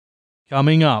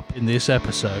Coming up in this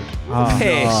episode.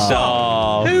 Piss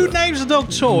off. Who names a dog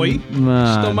Toy?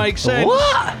 Man. Still makes sense.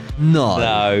 What?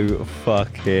 No.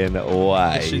 Fucking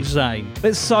way. It's insane.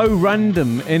 It's so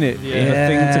random, innit? Yeah. For a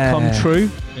thing to come true.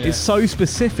 Yeah. It's so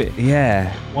specific.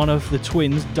 Yeah. One of the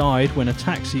twins died when a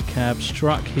taxi cab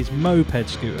struck his moped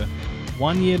scooter.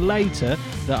 1 year later,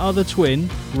 the other twin,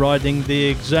 riding the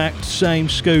exact same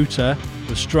scooter,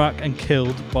 was struck and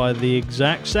killed by the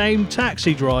exact same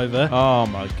taxi driver Oh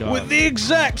my god. with the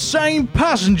exact same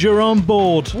passenger on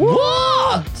board.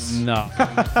 What? No.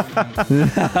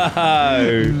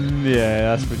 No.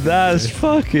 Yeah, That's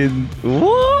fucking...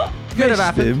 What? Could have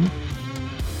happened.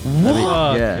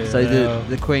 What? Yeah, so hell.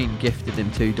 the Queen gifted him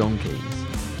 2 donkeys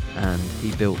and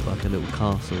he built like a little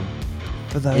castle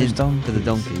For those for the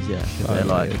donkeys, yeah. 'Cause they're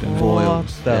like What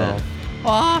royals. the- Yeah.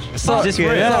 What? Sorry, Fucking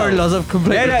hell. sorry, Loz, I've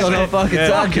completely Yeah, gone off fucking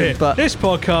Fuck tangent, it. but This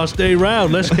podcast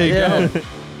derailed. Let's keep Yeah. going.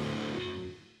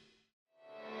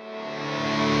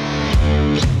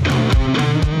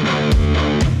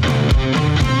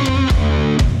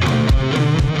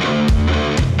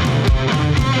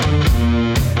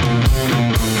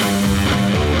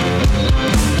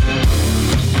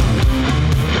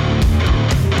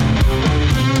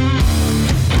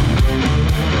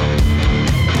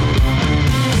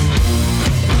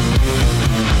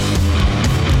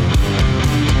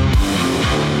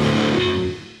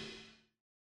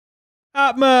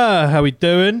 APMA, how we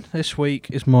doing? This week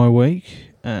is my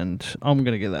week, and I'm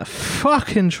going to get that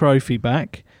fucking trophy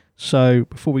back. So,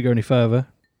 before we go any further,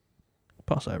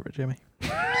 pass over it, Jimmy.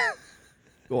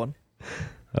 Go on.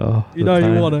 Oh, You know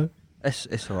you want to.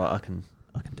 it's alright, I can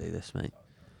do this, mate.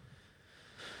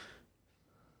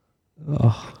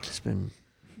 Oh, It's been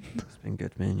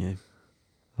good, me and you.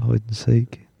 hide and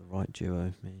seek. The right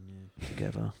duo, me and you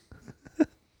together.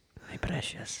 Hey,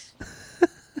 precious.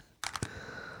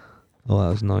 Oh, that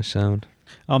was a nice sound.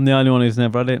 I'm the only one who's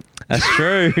never had it. That's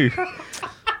true.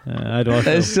 How do I feel?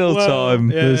 There's still Well,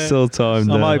 time. yeah. There's still time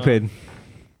I'm there. hoping.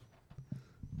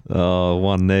 Oh,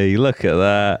 one knee. Look at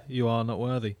that. You are not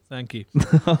worthy. Thank you. Look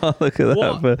at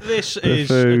that. What? This is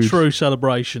food. a true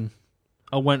celebration.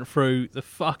 I went through the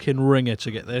fucking ringer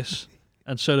to get this,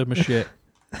 and so did my shit.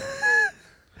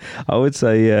 I would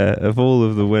say, yeah, of all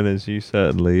of the winners, you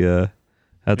certainly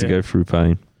had to Yeah. go through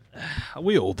pain.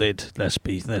 We all did. Let's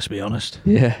be honest.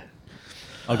 Yeah.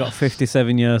 I've got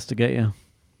 57 years to get you.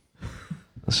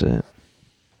 That's it.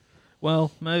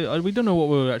 Well, maybe, we don't know what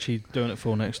we're actually doing it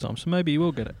for next time, so maybe you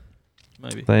will get it.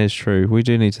 Maybe. That is true. We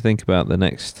do need to think about the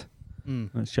next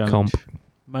Let's challenge. comp.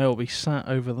 May all be sat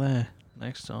over there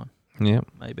next time. Yep.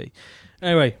 Maybe.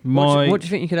 Anyway, What do you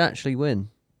think you could actually win?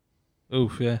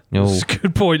 Oof, yeah. Oh. That's a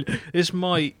good point. This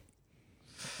might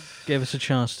give us a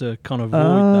chance to kind of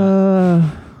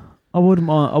avoid that. I wouldn't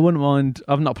mind.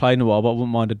 I've not played in a while, but I wouldn't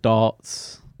mind a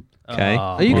darts. Okay.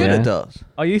 Are you good Yeah. at darts?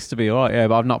 I used to be alright, yeah,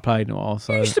 but I've not played in a while.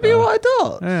 So You used to be alright at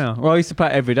darts? Yeah. Well, I used to play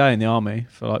it every day in the army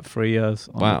for like 3 years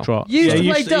on Wow. the trot. You used Yeah, to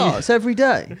you play used to- darts every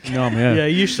day? In the army, yeah. Yeah,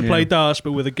 you used to play Yeah. darts,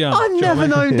 but with a gun. I've Do you know never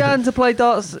what I mean? known Dan to play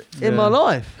darts in my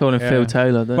life. Calling Yeah. Phil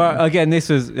Taylor, don't But you? again,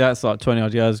 that's like 20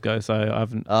 odd years ago, so I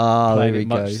haven't Oh, played there he it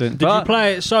much goes. since. Did you But-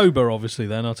 play it sober, obviously,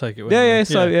 then? I'll take it with Yeah, you. yeah.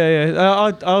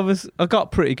 So I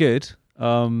got pretty good.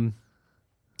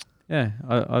 Yeah,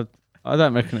 I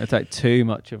don't reckon it'd take too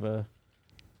much of a.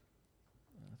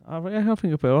 I think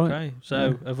it'll be alright. Okay,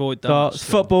 so avoid Darts, darts.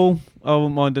 football. I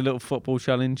wouldn't mind a little football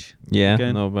challenge. Yeah,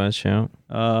 Again. not a bad shout.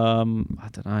 I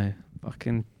don't know,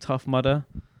 fucking Tough Mudder.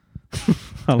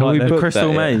 I we like that. booked Crystal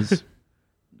that, yeah. Maze.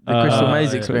 The Crystal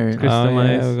Maze yeah. experience. Crystal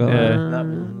Maze. we've got Yeah.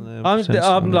 that.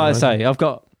 I'm like I say,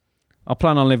 I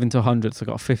plan on living to 100, so I've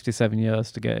got 57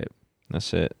 years to get it.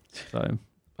 That's it. So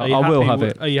Are I you will happy have with-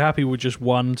 it. Are you happy with just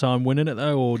one time winning it,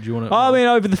 though, or do you want to... I mean,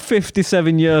 over the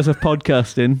 57 years of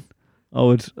podcasting, I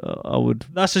would.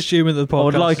 That's assuming that the I podcast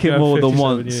would like is it going more than 57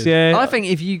 once. years. Yeah. I think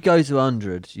if you go to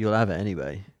 100, you'll have it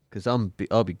anyway. Because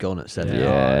I'll be gone at 70.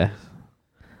 Yeah.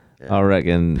 Yeah. I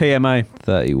reckon PMA.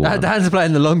 31. Dan's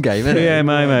playing the long game, isn't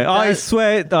PMA, mate. I Dan-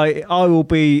 swear, I will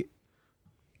be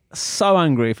so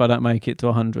angry if I don't make it to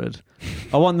 100.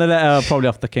 I want the letter probably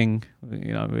off the king.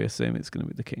 You know, we assume it's going to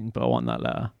be the king, but I want that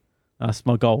letter. That's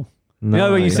my goal. You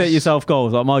know when you set yourself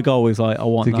goals, like my goal is like I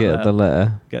want to that get letter. the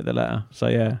letter. Get the letter. So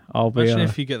yeah, I'll be. Imagine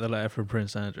if you get the letter from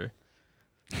Prince Andrew.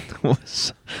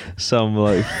 Some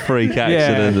like freak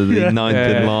accident at the Yeah. ninth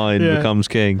in line Yeah. becomes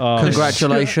king.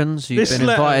 Congratulations, you've this been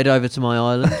letter- invited over to my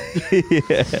island.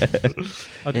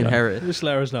 Okay. Inherited. This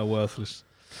letter is now worthless.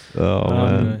 Oh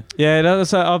man. Yeah,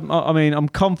 that's. I mean, I'm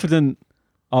confident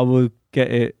I will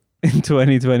get it in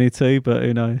 2022, but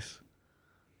who knows?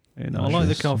 Who knows? I like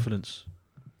the confidence.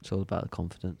 It's all about the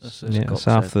confidence. That's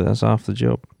half the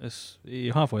job.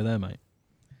 You're halfway there, mate.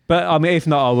 But I mean, if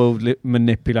not, I will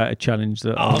manipulate a challenge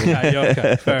that.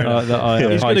 Okay, fair enough. That I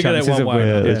have He's high going to get it chances one of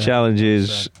way. winning. The challenge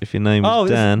is if your name is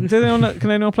Dan.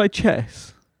 Can anyone play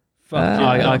chess?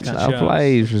 I I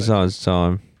play from time to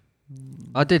time.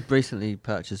 I did recently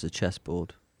purchase a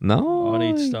chessboard. No, I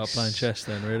need to start playing chess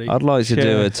then. Really. I'd like to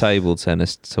do a table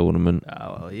tennis tournament.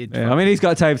 I mean, he's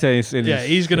got table tennis.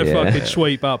 he's going to fucking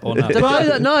sweep up on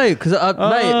that. No, because I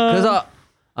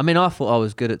thought I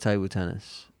was good at table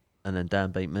tennis, and then Dan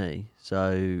beat me.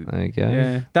 So there you go.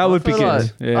 Yeah, that would be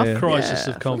good. Like, crisis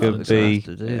of confidence. Could be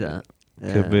to do that.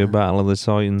 Yeah. Could be a battle of the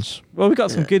Titans. Well, we got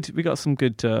some good. We got some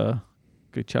good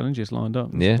challenges lined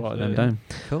up. Yeah. Write them down.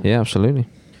 Cool. Yeah, absolutely.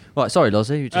 Right, sorry,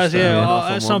 Lozzy.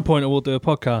 At some point, we'll do a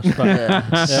podcast.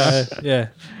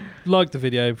 But like the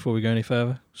video before we go any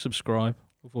further. Subscribe.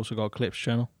 We've also got a clips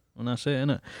channel, and that's it,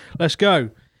 innit? Let's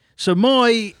go. So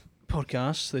my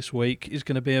podcast this week is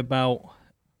going to be about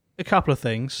a couple of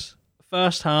things.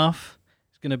 First half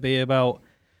is going to be about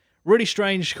really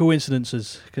strange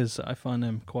coincidences because I find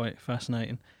them quite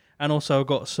fascinating, and also I've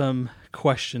got some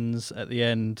questions at the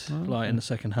end, like in the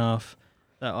second half,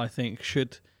 that I think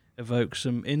should evoke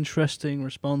some interesting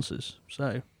responses.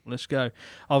 So let's go.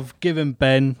 I've given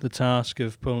Ben the task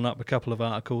of pulling up a couple of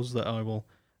articles that I will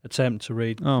attempt to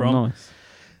read from.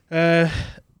 Nice.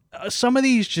 Some of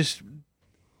these just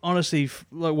honestly,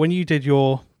 like when you did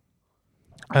your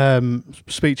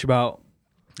speech about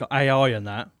AI and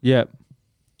that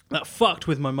fucked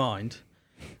with my mind.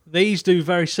 These do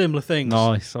very similar things.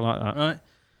 Nice, I like that. Right.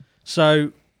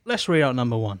 So let's read out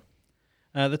number one.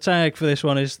 The tag for this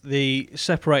one is the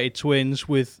separated twins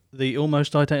with the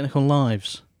almost identical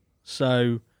lives.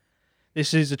 So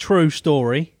this is a true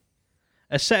story.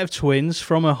 A set of twins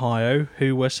from Ohio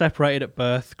who were separated at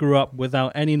birth grew up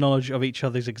without any knowledge of each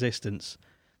other's existence.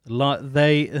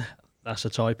 That's a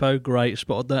typo. Great,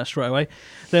 spotted that straight away.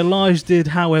 Their lives did,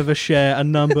 however, share a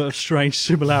number of strange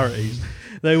similarities.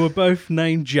 They were both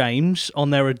named James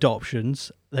on their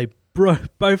adoptions. They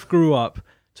both grew up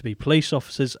to be police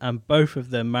officers, and both of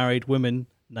them married women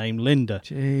named Linda.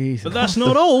 Jeez. But that's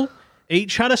not all.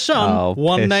 Each had a son,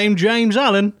 one piss. named James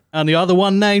Allen, and the other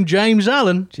one named James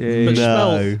Allen, but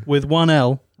spelled with one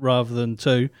L rather than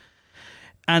two.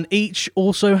 And each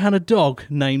also had a dog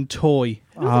named Toy.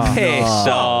 Piss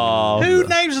off. Who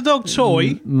names a dog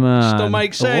Toy? Man. Still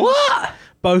makes sense. What?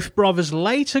 Both brothers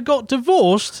later got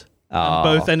divorced, and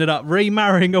both ended up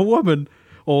remarrying a woman,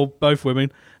 or both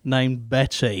women, named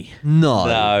Betty.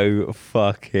 No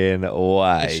fucking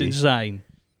way. It's insane.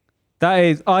 That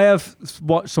is, I have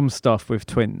watched some stuff with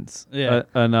twins. Yeah.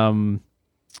 And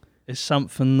There's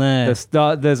something there.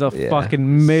 there's a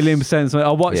fucking 1,000,000%.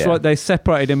 I watched like they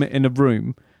separated him in a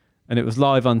room, and it was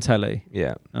live on telly.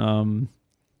 Yeah. Can't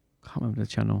remember the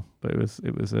channel, but it was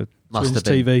a Must have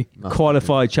Twins been. TV.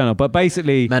 qualified channel. But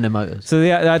basically, Men and Motors. so they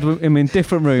had him in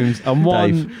different rooms, and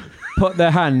one put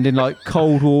their hand in like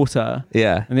cold water,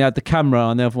 Yeah. and they had the camera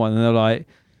on the other one, and they're like,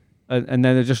 and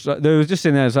then they were just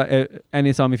in there. It's like,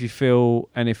 anytime if you feel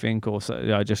anything or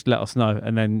so, just let us know.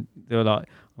 And then they were like,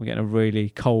 I'm getting a really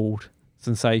cold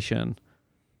sensation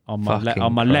on my left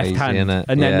hand, innit?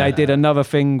 and then they did another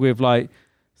thing with like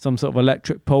some sort of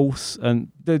electric pulse, and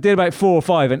they did about 4 or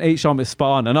 5, and each time it's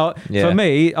spot on. And for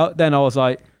me, then I was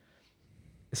like,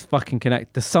 it's fucking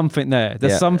connect. There's something there.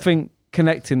 There's something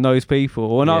connecting those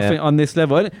people, and I think on this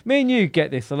level, and me and you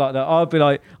get this a lot.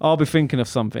 That I'll be thinking of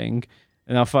something,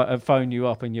 and I'll phone you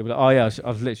up, and you'll be like, oh yeah, I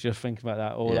was literally just thinking about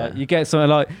that, or like you get something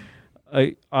like.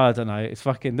 I don't know. It's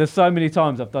fucking. There's so many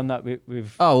times I've done that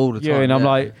with all the you, time, and I'm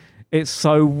like, it's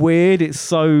so weird. It's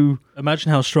so.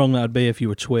 Imagine how strong that would be if you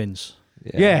were twins.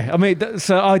 Yeah, I mean,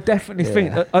 so I definitely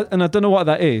think, and I don't know what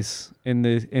that is in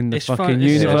the It's fucking fun-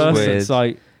 it's universe. weird. It's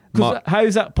like, how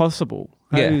is that possible?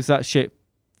 How is that shit?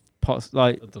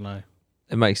 Like, I don't know.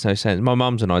 It makes no sense. My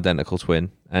mum's an identical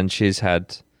twin, and she's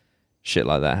had shit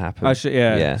like that happen. actually,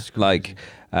 yeah. Yeah. Like,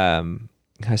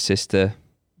 her sister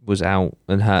was out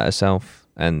and hurt herself,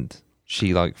 and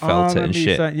she like felt it and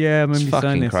shit. I remember It's you saying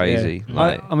fucking this, crazy. Yeah.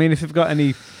 Like, I mean, if you've got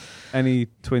any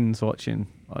twins watching,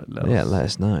 like, let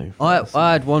us know.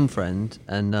 I had one friend,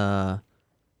 and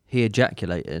he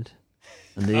ejaculated,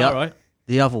 and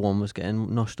the other one was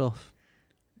getting noshed off.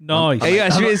 Nice. Are you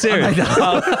actually being serious?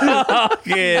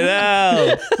 Fucking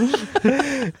hell.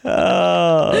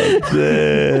 Oh,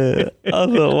 dear. I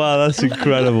thought, wow, that's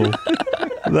incredible.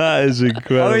 That is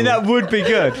incredible. I mean, that would be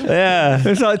good. Yeah.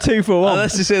 It's like 2 for 1.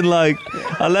 Unless it's in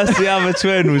unless the other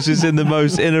twin was just in the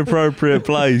most inappropriate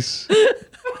place.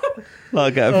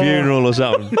 Like at a funeral or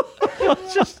something.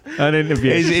 An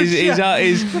interview.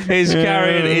 He's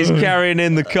carrying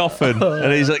in the coffin,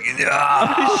 and he's like,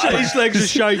 his legs are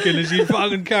shaking as you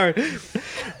fucking carry.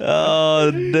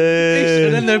 oh no!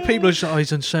 And then there are people who say,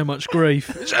 he's in so much grief.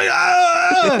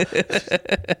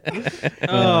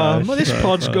 This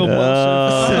pod's gone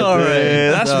well. Sorry,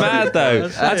 that's mad though.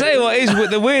 I tell you what is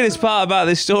the weirdest part about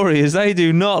this story is they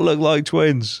do not look like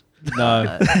twins.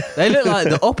 No. They look like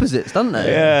the opposites, don't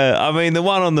they? Yeah, I mean the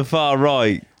one on the far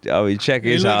right. I mean, check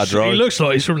his hard drive. He looks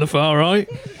like he's from the far right.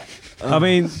 I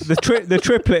mean, the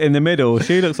triplet in the middle,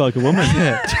 she looks like a woman.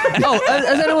 Oh,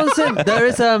 has anyone seen? There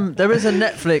is a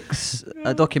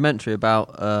Netflix documentary about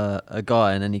a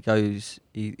guy, and then he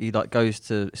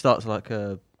starts like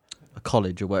a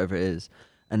college or whatever it is,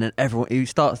 and then he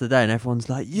starts the day, and everyone's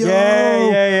like, "Yo,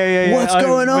 yeah. what's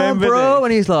going on, bro?" This.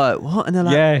 And he's like, "What?" And they're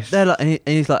like, Yes. and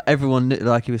he's like, everyone knew,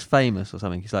 like he was famous or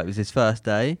something. He's like, it was his first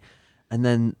day, and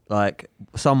then like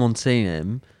someone seen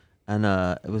him. And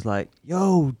it was like,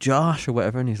 yo, Josh or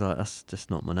whatever. And he's like, that's just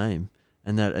not my name.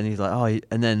 And he's like,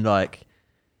 and then like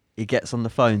he gets on the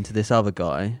phone to this other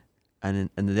guy, and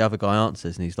the other guy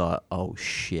answers, and he's like, oh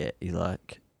shit. He's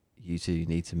like, you two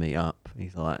need to meet up.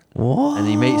 He's like, what? And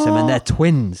he meets them, and they're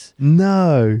twins.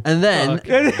 No. And then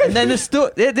the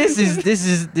story. This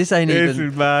ain't even. This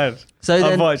is mad. So I've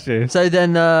then, watched this. So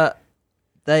then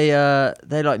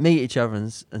they like meet each other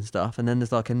and stuff, and then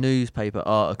there's like a newspaper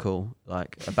article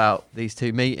like about these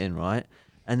two meeting, right?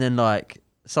 And then like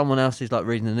someone else is like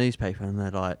reading the newspaper, and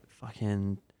they're like,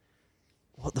 fucking,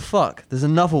 what the fuck? There's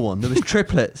another one. There was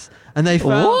triplets, and they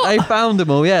found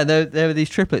them all. Yeah, there were these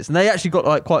triplets, and they actually got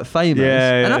like quite famous.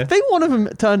 Yeah. And I think one of them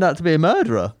turned out to be a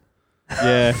murderer.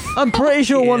 Yeah. I'm pretty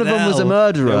sure one of them was a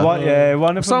murderer. One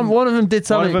of them. One of them did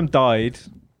something. One of them died.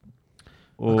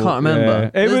 I can't remember.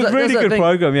 Yeah. It was a really good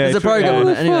program. Yeah, there's a program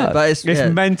on it anyway, but it's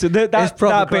mental. That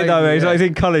proper bit though, crazy, he's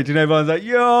in college, and everyone's like,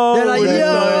 "Yo, they're like,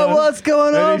 yo, what's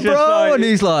going on, he's just bro?" like- And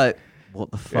he's like, "What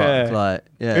the fuck?" Yeah. Like,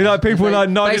 yeah. He's like, people like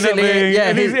nodding at Basically, me, yeah,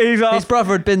 and he's like, his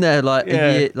brother had been there like a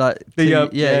year, like the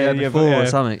year before or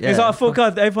something. Yeah. He's like, I thought,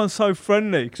 God, everyone's so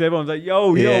friendly because everyone's like,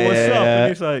 yo, what's up? And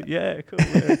he's like, yeah, cool.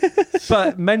 Yeah.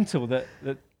 But mental that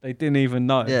they didn't even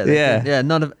know. Yeah.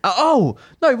 None of. Oh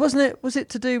no, wasn't it? Was it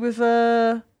to do with?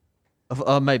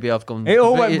 Maybe I've gone. It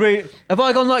all went really. Have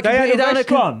I gone like They had completely a down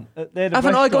restaurant.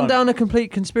 Haven't I gone down a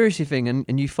complete conspiracy thing,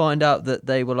 and you find out that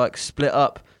they were like split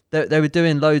up. They were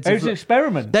doing loads It of. was an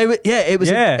experiment. They were, it was.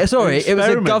 Yeah, it was a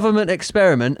experiment. government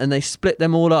experiment, and they split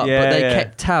them all up, but they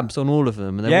kept tabs on all of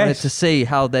them, and they wanted to see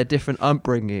how their different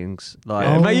upbringings.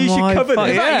 Like, Mate, you should cover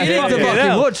this. you need to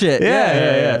fucking watch it.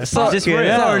 Yeah.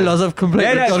 Sorry, Loz, I've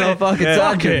completely gone off fucking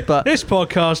tangent, but this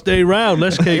podcast derailed.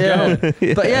 Let's keep going.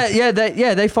 But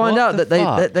they find What out the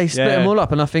that they split Yeah. them all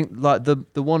up, and I think like the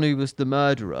one who was the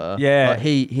murderer, Yeah. like,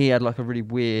 he had like a really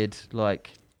weird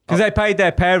like. Because they paid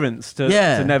their parents to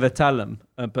Yeah. never tell them,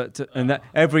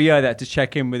 every year they had to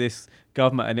check in with this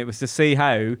government, and it was to see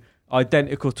how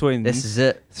identical twins. This is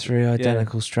it. 3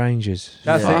 identical strangers.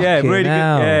 That's it. Yeah, Fucking really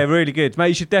hell. good. Yeah, really good. Mate,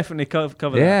 you should definitely cover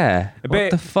that. Yeah. A What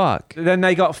bit- the fuck? Then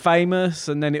they got famous,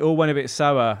 and then it all went a bit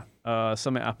sour.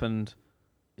 Something happened.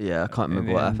 Yeah, I can't In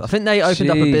remember the what end. happened. I think they opened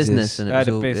up a Jesus. business, and They it was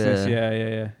had a all, business.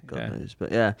 Yeah. God knows,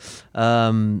 but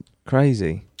yeah,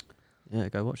 Crazy. yeah,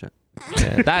 go watch it.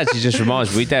 Yeah. That actually just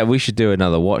reminds me, we should do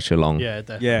another watch along. Yeah,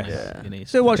 definitely. Yeah. You need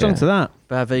Still watch on Yeah. to that.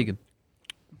 Bad vegan.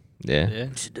 Yeah. Yeah.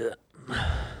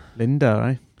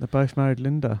 Linda, eh? They're both married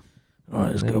Linda. All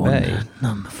right, let's Maybe. go on. To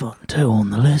number 2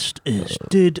 on the list is: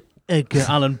 did Edgar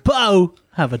Allan Poe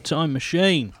have a time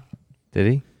machine?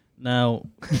 Did he? Now,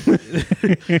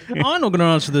 I'm not going to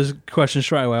answer this question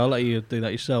straight away. I'll let you do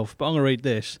that yourself. But I'm going to read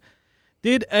this.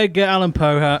 Did Edgar Allan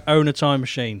Poe own a time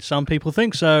machine? Some people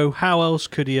think so. How else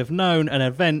could he have known an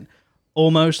event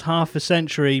almost half a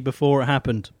century before it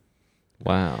happened?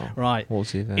 Wow. Right.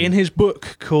 What's the event? In his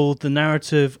book called The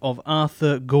Narrative of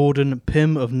Arthur Gordon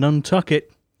Pym of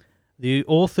Nantucket, the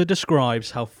author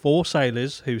describes how 4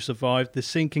 sailors who survived the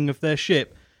sinking of their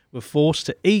ship were forced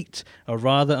to eat a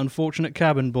rather unfortunate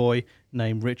cabin boy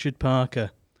named Richard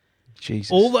Parker.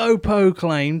 Jesus. Although Poe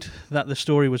claimed that the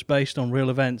story was based on real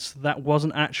events, that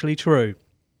wasn't actually true.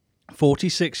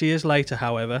 46 years later,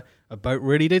 however, a boat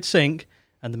really did sink,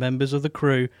 and the members of the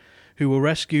crew who were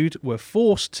rescued were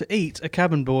forced to eat a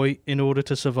cabin boy in order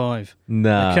to survive.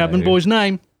 No. The cabin boy's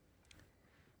name?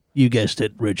 You guessed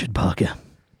it, Richard Parker.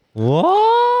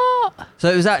 What? So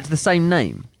it was actually the same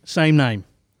name. Same name.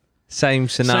 Same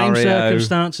scenario. Same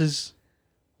circumstances.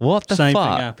 What the Same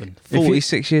fuck? thing happened.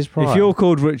 46 years prior. If you're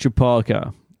called Richard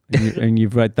Parker and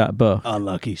you've read that book,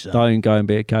 Unlucky son. don't go and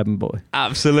be a cabin boy.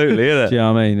 Absolutely, isn't Do you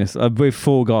know what I mean? It's with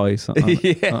 4 guys.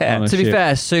 Yeah. To be fair,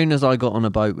 as soon as I got on a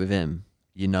boat with him,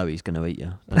 you know he's going to eat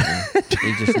you. Don't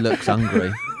you? He just looks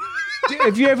hungry.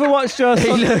 Have you ever watched? He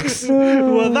looks.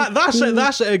 Well,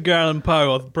 that's Edgar Allan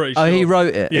Poe. I'm pretty sure. Oh, he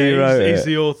wrote it. Yeah, he's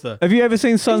the author. Have you ever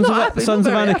seen Sons of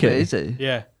Anarchy? Is he?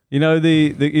 Yeah. You know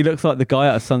he looks like the guy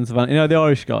out of Sons of Anarchy. You know the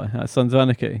Irish guy out of Sons of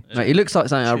Anarchy. Mate, he looks like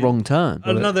something out of Wrong Turn.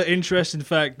 Another interesting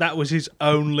fact: that was his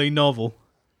only novel.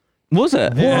 Was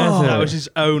it? Yeah, Whoa. that was his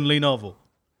only novel.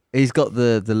 He's got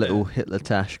the little Hitler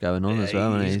tash going on as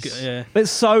well. And he's yeah.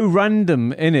 It's so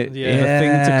random, innit? Yeah. The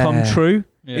thing to come true.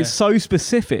 Yeah. It's so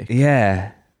specific.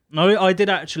 Yeah. No, I did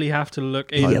actually have to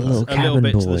look in Like a a little little cabin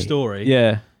bit to boy. the story.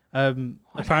 Yeah.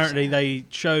 Apparently, they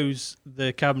chose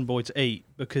the cabin boy to eat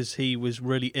because he was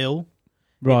really ill.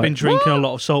 Right. He'd been drinking a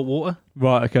lot of salt water,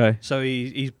 Right. Okay. so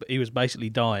he was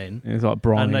basically dying. It's like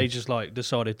briny. And they just like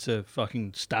decided to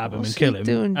fucking stab him What's and kill he him,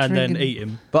 doing and then drinking- eat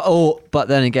him. But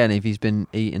then again, if he's been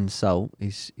eating salt,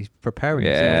 he's preparing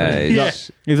Yeah. himself.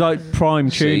 It's He's like prime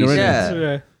tuna, isn't Yeah.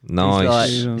 Yeah. nice.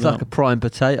 He's like a prime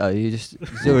potato. He's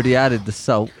already added the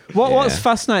salt. What's Yeah.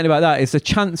 fascinating about that is the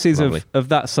chances Lovely. of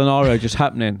that scenario just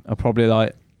happening are probably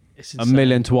like It's a insane.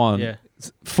 million to one. Yeah.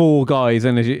 4 guys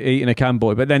and eating a can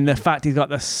boy, but then the fact he's got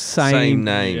the same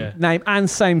name. Yeah. name and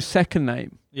same second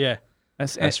name. Yeah.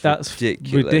 That's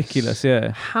ridiculous. ridiculous.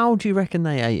 Yeah. How do you reckon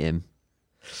they ate him?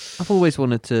 I've always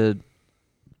wanted to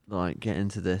like get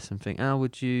into this and think, how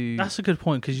would you? That's a good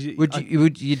point because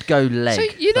You'd go leg?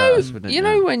 So you know, first, wouldn't you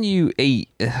know when you eat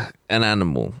an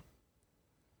animal,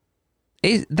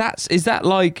 is that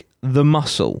like the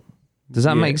muscle? Does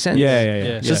that Yeah. make sense? Yeah.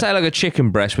 Yeah. So say like a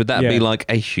chicken breast, would that Yeah. be like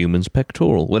a human's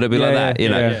pectoral? Would it be like Yeah, that? You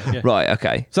know, yeah. Yeah. right?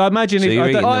 Okay. So imagine So if you're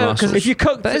eating the muscles. if you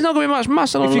cooked There's not gonna be much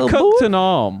muscle on if a you little cooked boy. an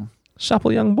arm,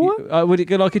 Supple young boy. would it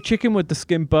go like a chicken? Would the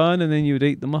skin burn and then you would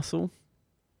eat the muscle?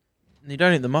 You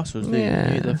don't eat the muscles, do you? Yeah.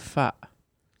 You eat the fat.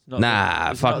 It's not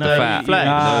Nah, it's fuck not the fat. flesh.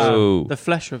 No. The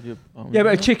flesh of your. Yeah,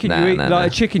 but a chicken Nah, you eat nah, like nah. a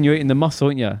chicken you're eating the muscle,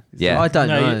 aren't you? Yeah. I don't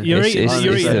know. You're It's- eating, it's-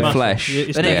 you're it's eating the muscle. flesh.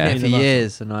 It's Been definitely eating it the for muscle.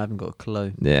 years and I haven't got a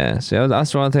clue. Yeah. See,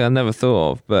 that's one thing I never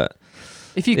thought of. But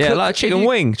If you yeah, cook, like if chicken you-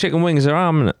 wing. Chicken wings are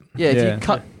arm, innit? Yeah, if Yeah. you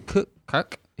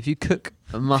cook. If you cook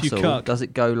a muscle, cook. does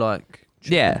it go like?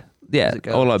 Yeah. Yeah. Does it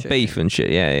go Or like like chicken? beef and shit.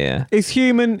 Yeah. Yeah. Is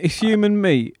human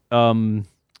meat?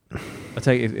 I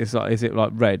take it. It's like, is it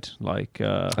like red? Like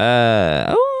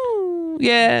Oh.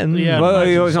 Yeah. Yeah. well,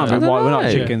 imagine it's not so. be white. We're not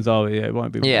know. chickens, are we? Yeah, it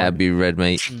won't be. Yeah, white. it'd be red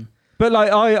meat. But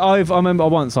like I remember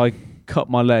once I cut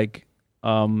my leg.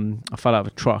 I fell out of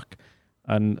a truck,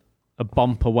 and a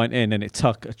bumper went in, and it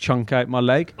took a chunk out my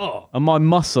leg. Oh. And my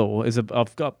muscle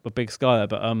I've got a big scar there,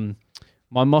 but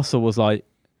my muscle was like,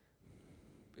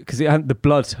 because the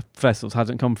blood vessels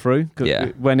hadn't come through. 'Cause Yeah.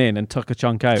 it went in and took a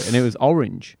chunk out, and it was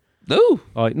orange. Ooh.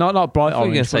 Like not bright I thought you were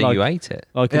orange, going to say but like, you ate it.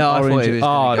 like Yeah, I an thought orange. he was Oh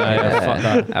gonna no, go yeah, there. fuck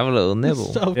that. Have a little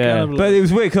nibble. So Yeah, cannibalistic. but it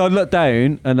was weird because I looked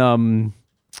down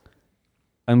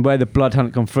and where the blood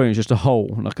hadn't come through, it was just a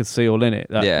hole, and I could see all in it.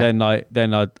 Yeah.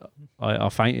 Then I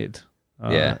fainted.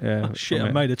 Yeah. Oh, shit, from I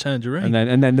it. made a tangerine.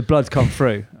 and then the blood come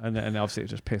through, and obviously it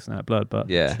was just pissing out blood. But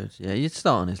Yeah. Yeah, you'd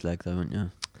start on his leg though, wouldn't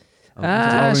you?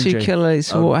 Ah, so you orangey. kill it.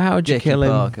 So Oh, how would you Dickie kill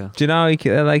him? Parker. Do you know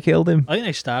how they killed him? I think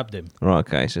they stabbed him. Right,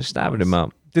 okay, so stabbed him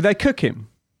up. did they cook him?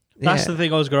 That's yeah. the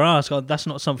thing I was going to ask. That's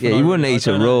not something. Yeah, I you wouldn't really- I eat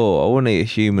a don't know. raw. I wouldn't eat a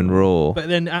human raw. But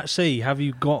then at sea, have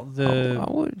you got the?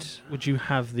 I would. Would you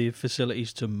have the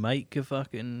facilities to make a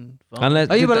fucking? Unless,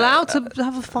 Are you did they- allowed to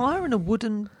have a fire in a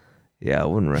wooden? Yeah, I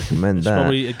wouldn't recommend It's that.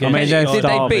 probably against. mean, they're Did they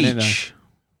starving, innit? beach?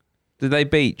 Did they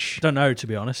beach? I don't know, to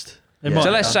be honest. They Yeah. might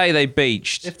So let's have. say they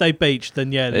beached. If they beached,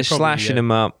 then yeah, They're probably, slashing yeah. him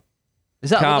up.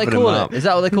 Is that what Carving they 'em call up. it? Is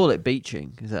that what they call it?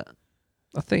 Beaching? Is that?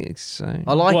 I think it's so.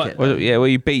 I like What? it. Well, yeah, well,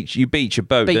 you beach a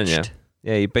boat, don't you? Beached.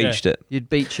 Yeah, you beached it. You'd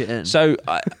beach it in. So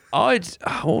what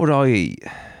would I eat?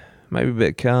 Maybe a bit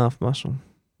of calf muscle,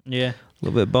 Yeah. a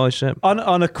little bit of bicep.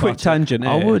 On a quick tangent,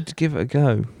 I here, would give it a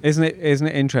go. Isn't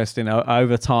it interesting how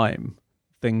over time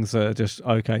things are just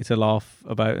okay to laugh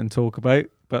about and talk about?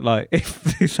 But like if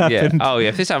this Yeah. happened Oh yeah,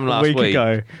 if this happened a last week week,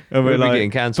 ago, and we'd we're be like,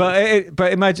 getting cancelled.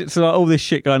 but imagine so like all this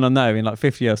shit going on now in like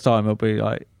 50 years time, it'll be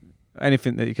like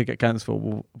anything that you could get cancelled for,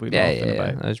 we'll be Yeah, laughing yeah.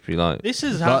 about. That'd be like. This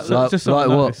is how. Like- Just like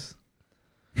something what? this.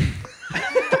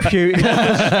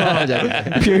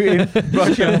 Putin,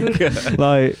 Russia.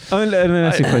 Like, I mean,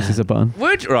 unless he presses a button.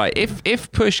 Right,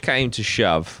 if push came to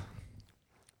shove,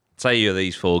 say you're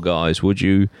these four guys, would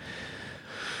you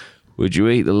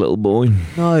eat the little boy?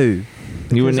 no,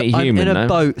 You wouldn't eat I'm human, in a no?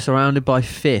 boat surrounded by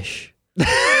fish.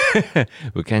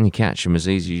 Well, can you catch them as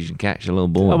easy as you can catch a little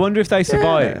boy? I wonder if they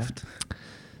survived.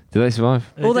 Did they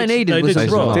survive? All they needed was did a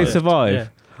They rock. survived. Did survive? Yeah.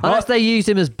 Unless they used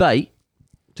him as bait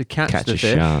to catch the a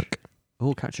fish. shark.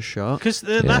 Or catch a shark. Because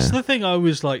that's the thing I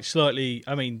was like slightly...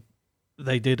 I mean,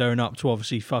 they did own up to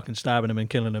obviously fucking stabbing him and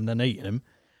killing him, then eating him.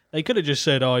 They could have just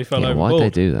said, he fell overboard. Why'd they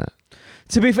do that?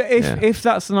 To be fair, if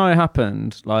that scenario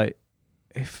happened, like,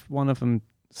 if one of them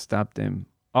stabbed him,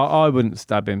 I wouldn't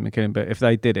stab him and kill him, but if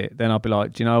they did it, then I'd be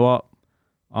like, do you know what?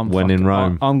 When in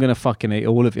Rome. I'm going to fucking eat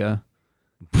all of you.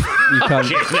 You can't.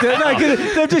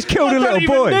 They've just killed a little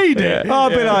boy. Need it. I'll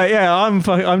be like, I'm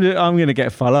going to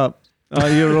get full up.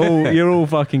 You're all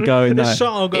fucking going there. I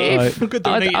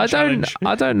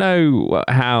don't know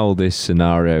how this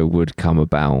scenario would come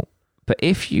about, but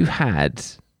if you had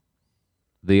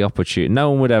the opportunity,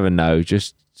 no one would ever know.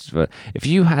 Just if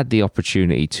you had the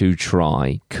opportunity to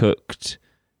try cooked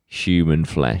human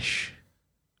flesh,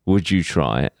 would you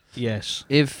try it? Yes.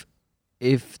 If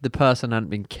the person hadn't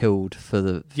been killed for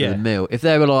the meal, if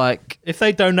they were like, if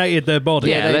they donated their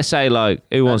body, let's say like,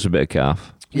 who wants a bit of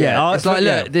calf? Yeah, it's like,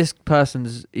 look, this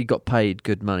he got paid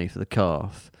good money for the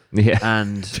calf. Yeah,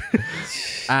 and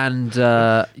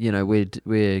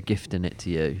we're gifting it to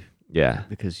you. Yeah,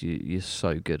 because you're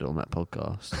so good on that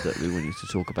podcast that we want you to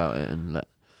talk about it and let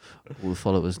all the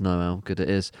followers know how good it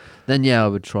is. Then I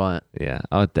would try it. Yeah,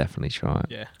 I'd definitely try it.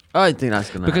 Yeah. I don't think that's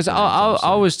gonna because happen.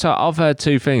 I've heard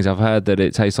two things. I've heard that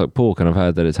it tastes like pork, and I've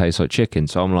heard that it tastes like chicken.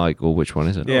 So I'm like, well, which one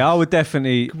is it? Yeah, I would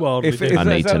definitely. If I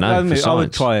need to know. I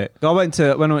would try it. When I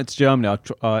went to Germany,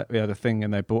 we had a thing,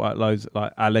 and they brought out loads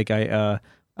like alligator,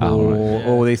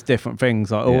 all these different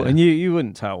things. Like, and you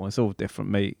wouldn't tell. It's all different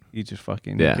meat. You just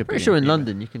fucking. Yeah. Pretty sure in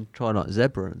London you can try like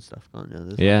zebra and stuff, can't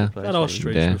you? Had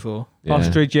ostrich before. Yeah.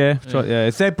 Ostrich,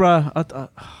 zebra.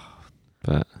 But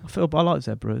I like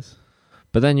zebras.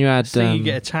 But then you had you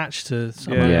get attached to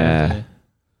something. Yeah.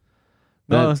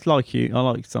 No, it's like you. I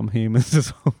like some humans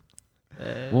as well.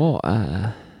 What?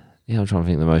 I'm trying to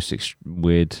think the most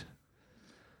weird.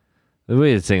 The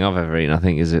weirdest thing I've ever eaten, I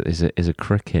think, is a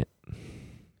cricket,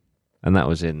 and that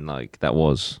was in that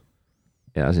was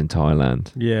in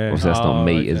Thailand. Yeah, obviously that's not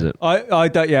meat, is it? I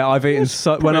don't. Yeah, I've eaten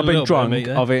when I've been drunk.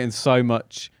 I've eaten so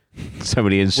much. So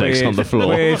many insects on the floor.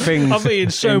 Weird things. I've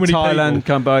eaten so in many Thailand, people.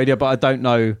 Cambodia, but I don't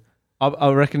know.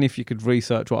 I reckon if you could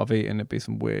research what I've eaten, it'd be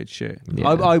some weird shit. Yeah.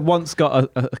 I once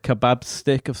got a kebab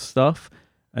stick of stuff,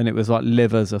 and it was like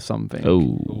livers or something.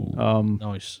 Oh,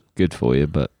 nice. Good for you,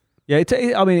 but yeah, it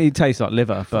tastes like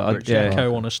liver, but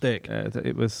Jacko on a stick. I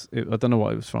don't know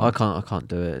what it was from. I can't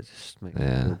do it. It just makes me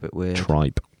feel a bit weird.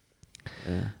 tripe.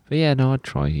 Yeah. But I'd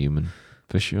try human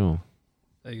for sure.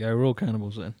 There you go. We're all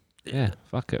cannibals then. Yeah,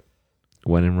 fuck it.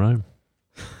 When in Rome.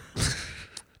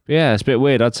 Yeah, it's a bit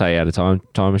weird. I'd say a time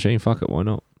machine. Fuck it, why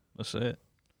not? That's it.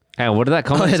 Hang on, what did that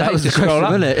comment say? That was the question,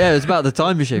 wasn't it? Yeah, it was about the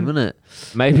time machine, wasn't it?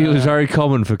 Maybe it was very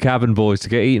common for cabin boys to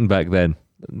get eaten back then.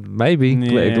 Maybe.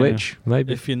 Glitch.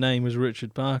 Maybe. If your name was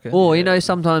Richard Parker. Or,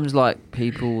 sometimes like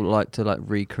people like to like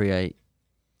recreate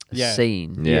a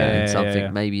scene in something.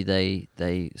 Yeah. Maybe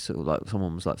they sort of like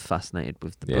someone was like fascinated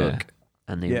with the book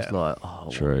and he was like,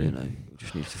 true. We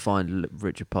just need to find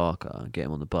Richard Parker and get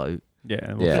him on the boat.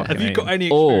 Yeah. Have you got any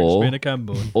experience being a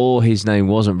cannibal? Or his name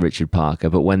wasn't Richard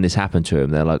Parker, but when this happened to him,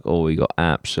 they're like, he got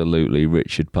absolutely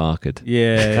Richard Parkered.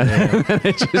 Yeah.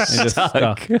 They just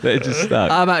stuck. They just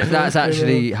stuck. That's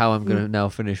actually how I'm going to now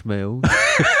finish meals.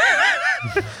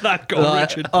 That got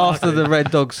Richard Parker. After the Red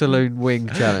Dog Saloon wing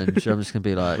challenge, I'm just going to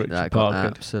be like, Richard that got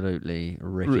Parkered. Absolutely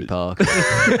Ricky Parker.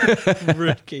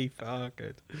 Ricky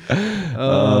Parker.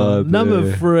 Oh,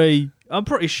 number 3. I'm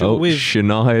pretty sure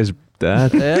Shania's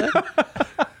dad. Yeah.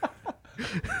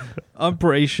 I'm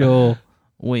pretty sure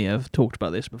we have talked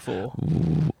about this before.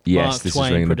 Yes, Mark this Twain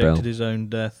is ringing a bell. predicted his own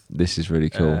death. This is really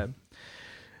cool.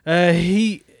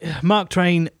 Mark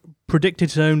Twain predicted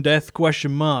his own death, ?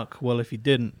 Well, if he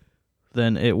didn't,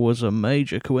 then it was a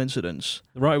major coincidence.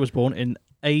 The writer was born in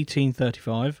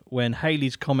 1835 when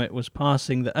Halley's Comet was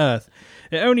passing the Earth.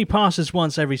 It only passes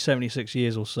once every 76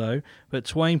 years or so, but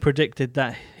Twain predicted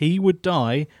that he would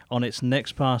die on its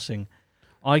next passing.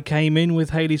 I came in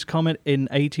with Halley's Comet in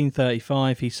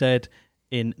 1835, he said,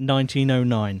 in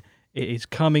 1909. It is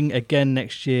coming again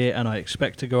next year and I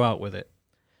expect to go out with it.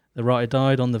 The writer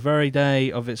died on the very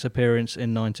day of its appearance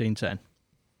in 1910.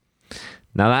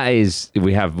 Now that is,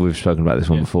 we've spoken about this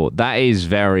one before. That is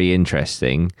very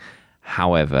interesting.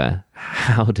 However,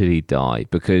 how did he die?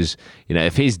 Because,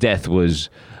 if his death was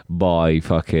by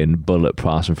fucking bullet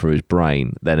passing through his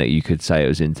brain, then you could say it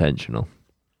was intentional.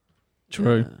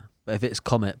 True. Yeah. But if it's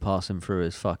Comet passing through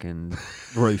his fucking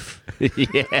roof.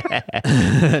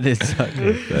 That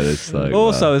is so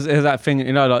Also, is that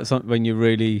thing, like when you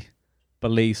really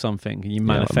believe something and you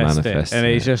manifest it. And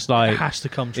he's just like... It has to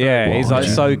come true. Yeah, he's like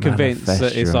so convinced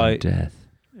that it's like... Death.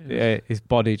 his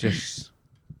body just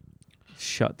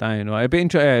shut down. Right? It'd be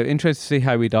interesting to see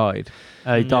how he died.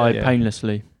 He died Yeah.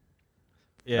 painlessly.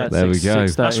 Yeah, There we go.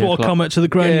 that's what a comet to the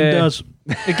cranium Yeah. does.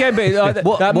 Again, but like,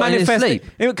 What, that in his manifesting sleep?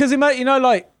 because you know,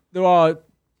 like there are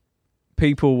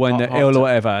people when they're Heart ill attack. or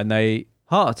whatever, and they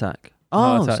Heart attack.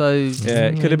 Heart Oh, attack. so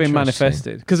it could have been Interesting.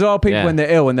 manifested. Because there are people Yeah. when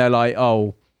they're ill and they're like,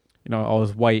 oh, I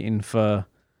was waiting for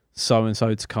so and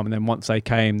so to come, and then once they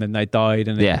came, then they died,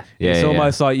 and it's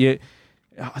almost like you.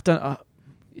 I don't.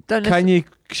 Can you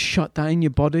shut down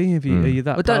your body if you are you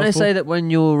that? But don't they powerful? say that when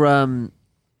you're,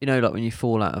 like when you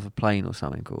fall out of a plane or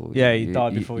something, or Yeah, you die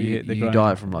before you hit the you ground.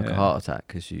 die from like a Yeah. heart attack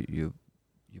because your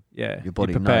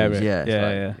body you prepare knows. it. Yeah, it's yeah,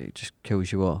 like, yeah, it just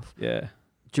kills you off. yeah.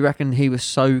 Do you reckon he was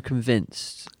so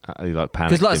convinced? He like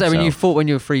panicked Because like I say, himself. when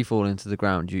you're free falling to the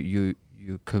ground, you're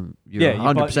Yeah,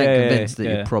 100% convinced that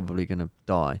yeah. you're probably going to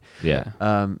die.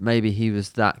 Yeah. Maybe he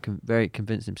was that very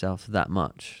convinced himself that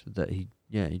much that he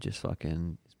just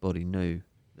fucking his body knew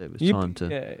that it was time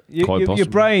to. Yeah. Quite Your possibly.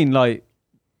 brain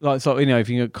so if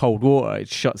you get cold water, it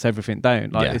shuts everything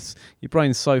down. Like Yeah. it's your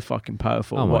brain's so fucking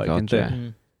powerful. Oh my what it God, can do. yeah.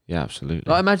 Mm. Yeah, absolutely.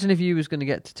 Like imagine if you was going to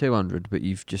get to 200, but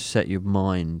you've just set your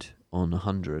mind on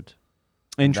 100.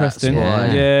 Interesting. That's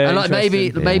why. Yeah, and like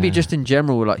interesting. maybe Yeah. just in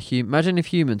general, like imagine if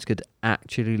humans could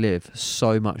actually live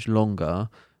so much longer,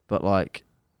 but like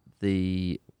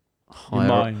the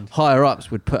mind. higher ups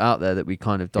would put out there that we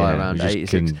kind of die around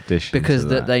 86 because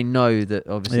that they know that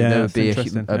obviously Yeah, there would that's be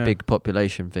interesting, a yeah. big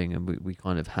population thing, and we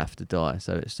kind of have to die.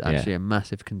 So it's actually a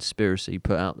massive conspiracy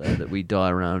put out there that we die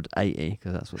around 80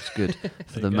 because that's what's good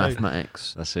for the you go.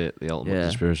 mathematics. That's it. The ultimate Yeah.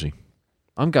 conspiracy.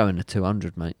 I'm going to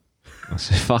 200, mate. I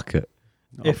say fuck it.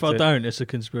 If I don't, it's a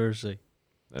conspiracy.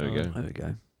 There we go. There we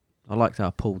go. I liked how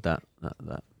I pulled that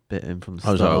bit in from the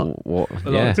I was start. like, what? I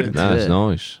Yeah, liked it. no, it's Yeah.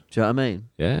 nice. Do you know what I mean?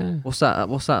 Yeah. What's that?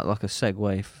 What's that like a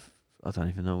segue? I don't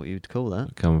even know what you'd call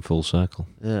that. Coming full circle.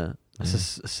 Yeah, that's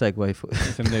a segue for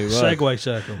It's a new word. Segway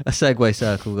circle. a segue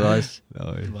circle, guys.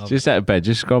 Love Just out of bed,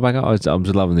 just scroll back up. I'm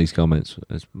just loving these comments.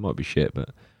 It might be shit, but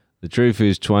the truth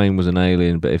is Twain was an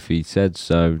alien, but if he said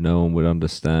so, no one would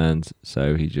understand.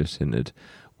 So he just hinted,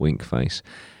 wink face.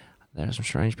 There are some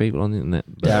strange people on the internet.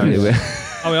 But Yeah, anyway.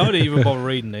 I mean, I didn't even bother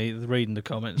reading the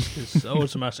comments because I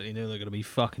automatically knew they're going to be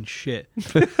fucking shit.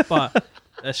 But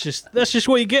that's just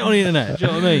what you get on the internet. Do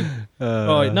you know what I mean?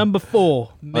 Right, number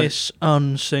 4, Miss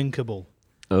Unsinkable.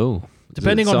 Oh,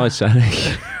 Depending on-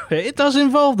 Titanic. It does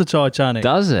involve the Titanic.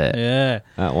 Does it? Yeah.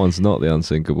 That one's not the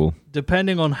unsinkable.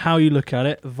 Depending on how you look at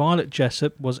it, Violet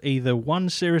Jessup was either one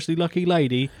seriously lucky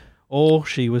lady or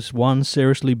she was one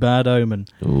seriously bad omen.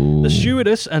 Ooh. The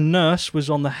stewardess and nurse was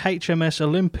on the HMS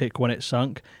Olympic when it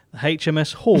sunk. The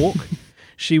HMS Hawk,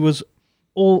 she was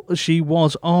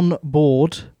on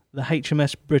board the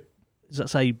HMS does that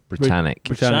say Britannic.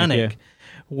 Britannic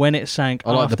when it sank.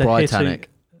 I like the after hitting Britannic.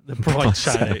 the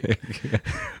Britannic.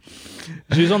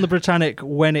 She was on the Britannic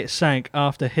when it sank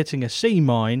after hitting a sea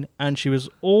mine, and she was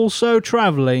also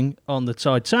travelling on the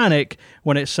Titanic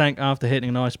when it sank after hitting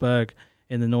an iceberg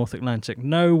in the North Atlantic.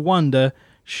 No wonder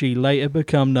she later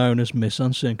became known as Miss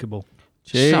Unsinkable.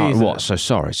 So, Jesus. what? So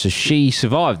sorry. So she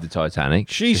survived the Titanic.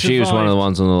 She she was one of the survived.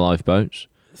 ones on the lifeboats.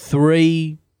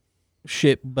 3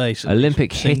 ship bases.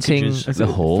 Olympic hitting Sinkages. the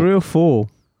Hawk. 3 or 4.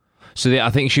 So I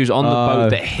think she was on the boat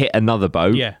that hit another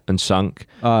boat Yeah. and sunk.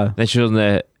 Oh. Then she was on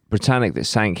the Britannic that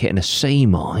sank, hitting a sea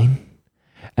mine.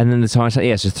 And then the Titanic,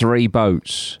 yeah, so 3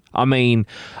 boats. I mean,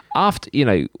 after,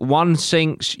 one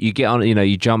sinks, you get on,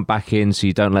 you jump back in so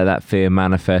you don't let that fear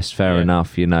manifest, fair Yeah.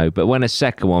 enough, But when a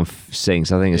second one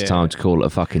sinks, I think it's Yeah. time to call it a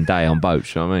fucking day on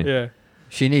boats, you know what I mean? Yeah.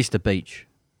 She needs the beach.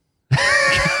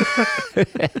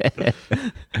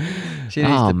 She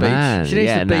needs Oh, the beach. man. She needs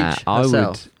Yeah, the nah, beach I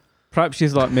herself. Perhaps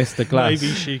she's like Mr. Glass.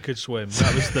 Maybe she could swim.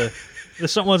 That was the...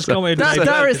 Someone's commented. That's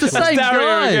maybe Darren, she it's the could swim. same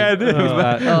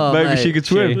guy. Oh, Maybe mate. she could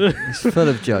swim. It's full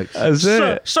of jokes.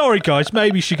 That's Sorry, guys.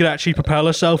 Maybe she could actually propel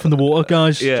herself in the water,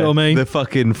 guys. Do you know what I mean? The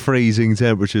fucking freezing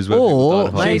temperatures. where Or people die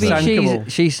of maybe heart She's sankable.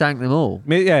 she sank them all.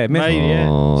 Yeah, Maybe, yeah.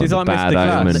 Oh, She's the like bad Mr.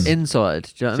 Glass. omen. The inside.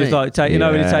 Do you know what I She's mean?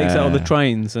 like, when he takes out all the Yeah.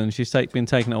 trains, and she's been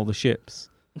taking out all the ships.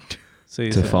 So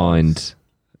to find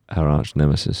her arch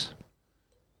nemesis.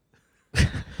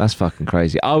 That's fucking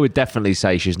crazy. I would definitely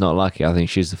say she's not lucky. I think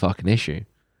she's the fucking issue.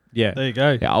 Yeah. There you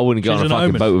go. Yeah, I wouldn't get She's on a an fucking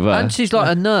omen. boat with her. And she's like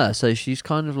a nurse, so she's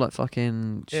kind of like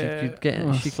fucking. She Yeah. could get.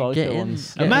 Oh, She could get psycho in.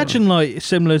 ones. get in. Imagine like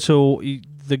similar to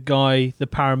the guy, the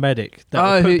paramedic that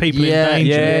Oh, would put who- people yeah, in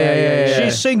danger. yeah.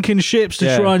 She's sinking ships to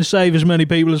Yeah. try and save as many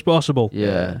people as possible.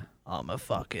 Yeah. I'm a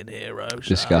fucking hero. son.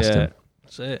 Disgusting. Yeah.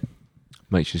 That's it.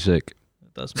 Makes you sick.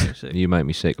 It does make me sick. You make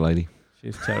me sick, lady.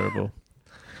 She's terrible.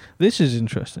 This is an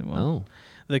interesting one. Oh.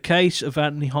 The Case of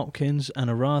Anthony Hopkins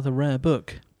and a Rather Rare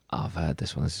Book. Oh, I've heard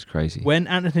this one. This is crazy. When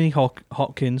Anthony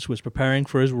Hopkins was preparing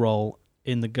for his role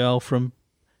in The Girl from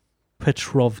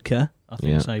Petrovka, I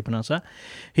think that's how you pronounce that,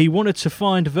 he wanted to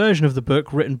find a version of the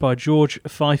book written by George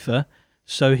Pfeiffer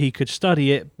so he could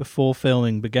study it before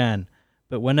filming began.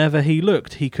 But whenever he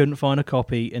looked, he couldn't find a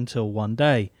copy until one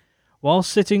day. While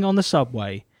sitting on the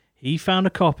subway, he found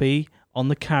a copy on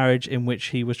the carriage in which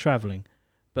he was travelling.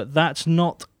 But that's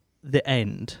not the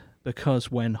end,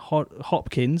 because when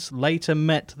Hopkins later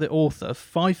met the author,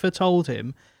 Pfeiffer told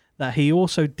him that he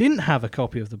also didn't have a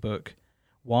copy of the book.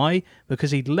 Why?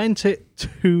 Because he'd lent it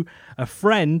to a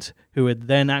friend who had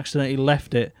then accidentally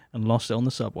left it and lost it on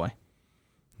the subway.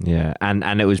 Yeah,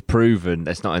 and it was proven,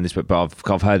 that's not in this book, but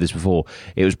I've heard this before,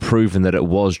 it was proven that it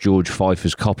was George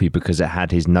Pfeiffer's copy because it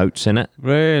had his notes in it.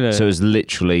 Really? So it was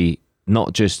literally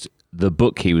not just the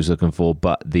book he was looking for,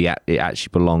 but it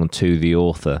actually belonged to the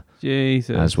author.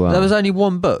 Jesus. As well. There was only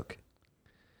one book.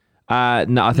 No,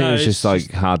 I think it was just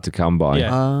like hard to come by.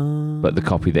 Yeah. But the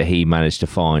copy that he managed to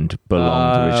find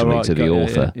belonged originally to the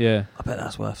author. Yeah. I bet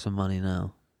that's worth some money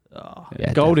now. Oh,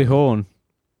 Yeah, Goldie Hawn.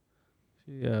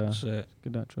 Yeah. that's it.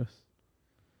 Good actress.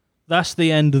 That's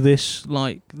the end of this,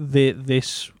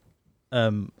 this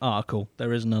article.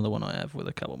 There is another one I have with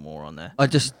a couple more on there. I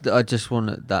just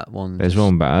wanted that one. There's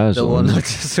one about The one I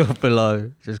just saw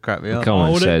below just cracked me The up.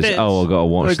 comment says, I've got to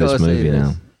watch this movie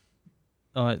now.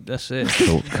 All right, that's it.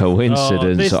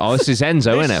 Coincidence. This is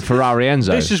Enzo, isn't it? Ferrari Enzo.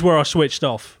 This is where I switched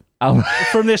off. Oh.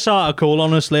 From this article,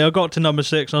 honestly, I got to number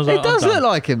 6 and I was like, It does I'm look done.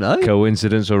 like him though.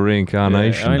 Coincidence or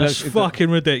reincarnation? Yeah, I mean, That's fucking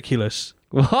ridiculous.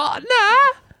 What?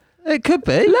 Nah. It could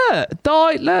be. Look,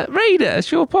 read it.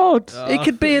 It's your pod. It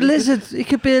could be a lizard. It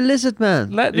could be a lizard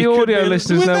man. Let the It could audio be-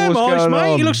 listeners with know them what's eyes, going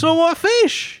mate, on. He looks like a white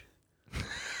fish.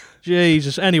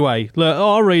 Jesus. Anyway, look,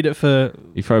 I'll read it for...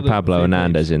 You throw the Pablo few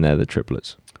Hernandez things. in there, the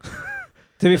triplets.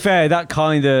 To be fair, that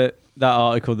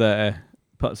article there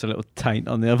puts a little taint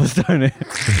on the others, don't it?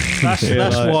 That's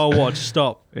why I wanted to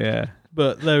stop. Yeah.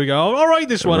 But there we go. I'll write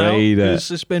this one out Read it.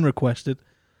 because it's been requested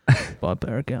by a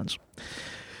pair of accounts.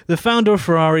 The founder of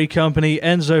Ferrari company,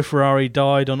 Enzo Ferrari,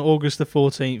 died on August the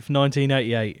 14th,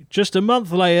 1988. Just a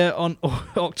month later, on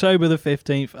October the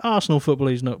 15th, Arsenal football,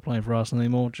 he's not playing for Arsenal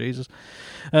anymore, Jesus.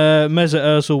 Mesut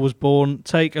Ozil was born.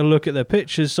 Take a look at their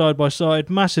pictures side by side.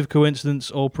 Massive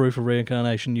coincidence or proof of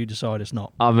reincarnation? You decide it's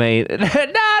not. I mean,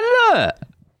 look.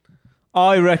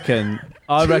 I reckon.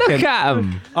 Look at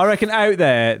him. I reckon out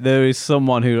there is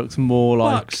someone who looks more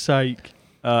like Fuck's sake.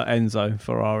 Enzo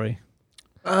Ferrari.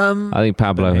 I think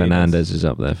Pablo Hernandez is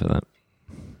up there for that.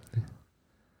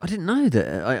 I didn't know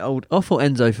that. I thought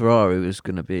Enzo Ferrari was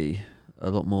going to be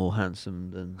a lot more handsome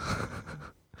than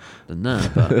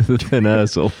that. But Than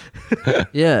Ursel.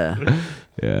 yeah,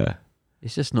 Yeah.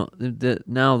 it's just not.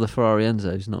 Now the Ferrari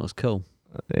Enzo is not as cool.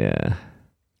 Yeah.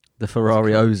 The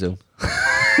Ferrari Ozil.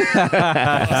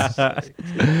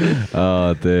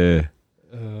 Oh, dear.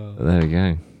 There we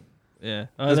go. Yeah.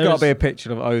 There's got to be a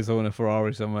picture of Ozil in a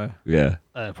Ferrari somewhere. Yeah.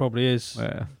 It probably is.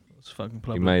 Yeah. It's fucking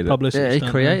He made it. publicity. Yeah, he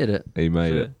stunt, created it. He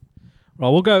made it. Right,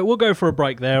 we'll go for a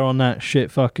break there on that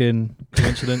shit fucking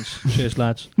coincidence. Cheers,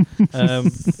 lads.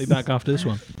 Be back after this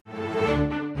one.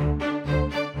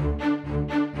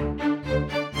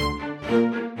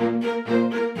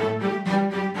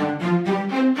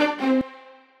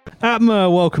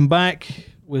 APMA, welcome back.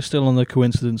 We're still on the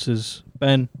coincidences.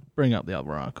 Ben, bring up the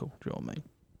other article. Do you know what I mean?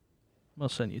 I'll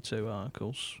send you 2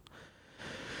 articles.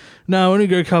 No, we're only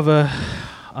going to cover,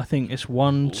 I think it's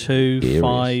 1, 2,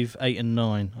 5, 8 and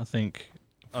 9, I think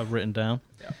I've written down.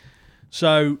 Yeah.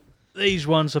 So these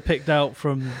ones are picked out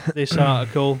from this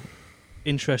article.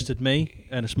 Interested me,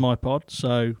 and it's my pod,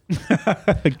 so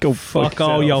Go fuck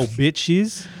all y'all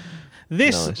bitches.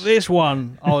 This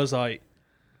one, I was like,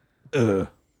 ugh.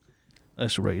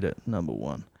 Let's read it. Number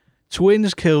 1.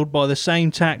 Twins killed by the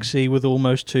same taxi with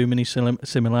almost too many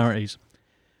similarities.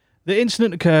 The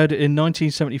incident occurred in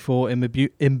 1974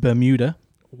 in Bermuda.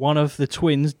 One of the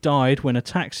twins died when a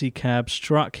taxi cab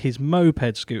struck his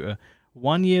moped scooter.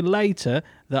 1 year later,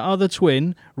 the other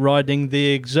twin, riding the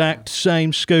exact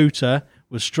same scooter,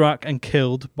 was struck and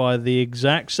killed by the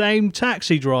exact same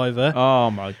taxi driver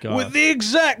Oh my god. with the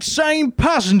exact same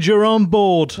passenger on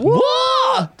board.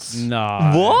 What?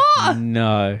 No. What?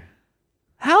 No.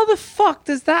 How the fuck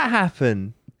does that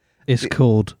happen? It's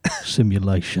called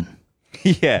simulation.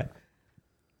 Yeah.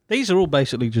 These are all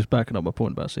basically just backing up my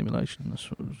point about simulation. That's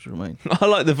what I mean. I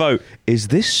like the vote. Is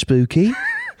this spooky?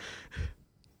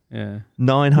 Yeah.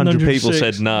 900 people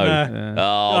 106. said no. Yeah.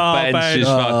 Oh, Ben's Ben.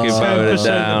 just fucking 10% voted of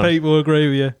down. people agree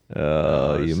with you.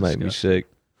 Oh, you that's make me sick.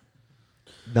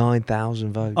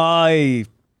 9,000 votes. I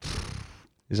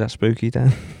Is that spooky,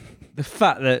 Dan? the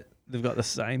fact that they've got the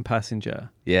same passenger.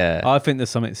 Yeah. I think there's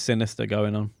something sinister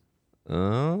going on.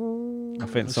 Oh. I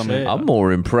think That's something. it. I'm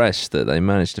more impressed that they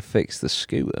managed to fix the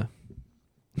scooter.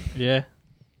 Yeah.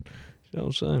 You know what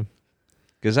I'm saying?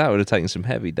 Because that would have taken some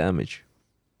heavy damage.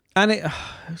 And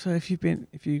so if you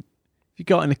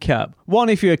got in a cab,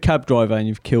 if you're a cab driver and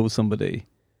you've killed somebody,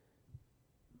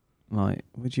 like,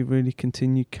 would you really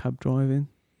continue cab driving?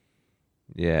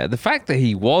 Yeah, the fact that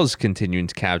he was continuing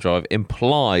to cab drive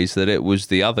implies that it was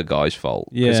the other guy's fault.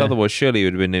 Because Yeah. otherwise, surely he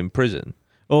would have been in prison.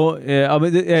 Or yeah, I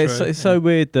mean, it's True, so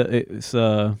weird that it's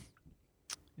the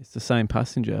same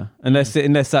passenger, unless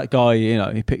that guy,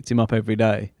 he picked him up every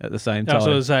day at the same time. That's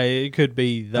what I was saying. It could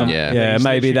be that. Yeah. Yeah, He's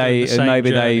maybe literally doing the same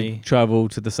they journey. travel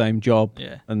to the same job,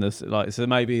 Yeah. and so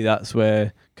maybe that's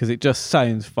where, because it just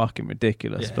sounds fucking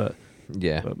ridiculous. Yeah. But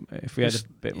Yeah. if we had a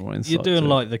It's- bit more insight, You're doing to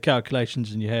like the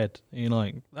calculations in your head. And you're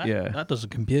like, that doesn't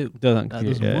compute. it, doesn't that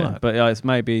doesn't work. But yeah, it's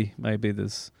maybe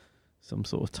there's some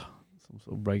sort of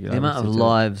regularity. The amount of to it.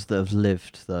 lives that have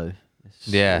lived, though. It's,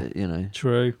 Yeah.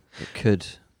 True. it could.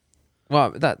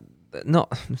 Well,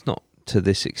 it's not to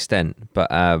this extent,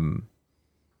 but I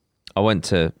went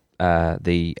to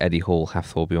the Eddie Hall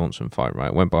Hathor Bjornsson fight.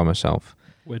 Right, went by myself.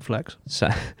 Weird flex.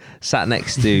 Sat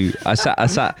next to I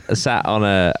sat on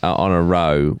a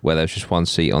row where there was just one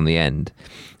seat on the end,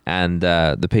 and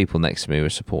the people next to me were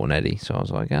supporting Eddie. So I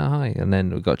was like, "Oh, hi," and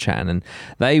then we got chatting, and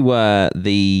they were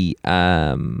the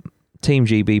Team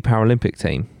GB Paralympic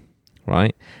team,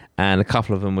 right? And a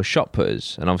couple of them were shot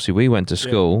putters, and obviously we went to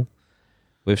school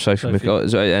with Sophie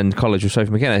and college with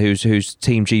Sophie McKenna, who's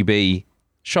Team GB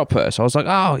shot putter. So I was like,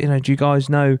 oh, do you guys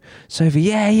know Sophie?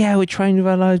 Yeah, we trained with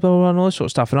her loads, blah, blah, blah, and all that sort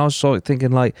of stuff. And I was sort of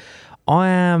thinking, like, I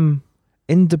am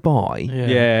in Dubai,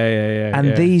 Yeah.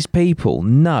 and these people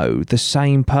know the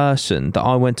same person that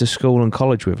I went to school and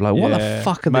college with. Like, what the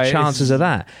fuck are the Mate, chances of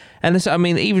that? And I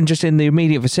mean, even just in the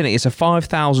immediate vicinity, it's a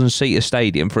 5,000 seater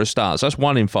stadium for a start. So that's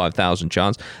 1 in 5,000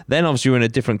 chance. Then obviously you're in a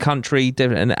different country,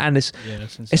 and it's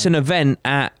an event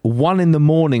at 1 a.m.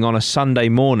 on a Sunday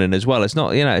morning as well. It's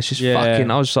not, it's just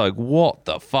fucking. I was like, what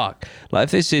the fuck? Like,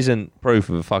 if this isn't proof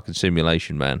of a fucking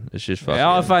simulation, man, it's just fucking.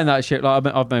 Yeah, I found that shit. Like,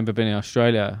 I remember being in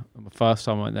Australia. The first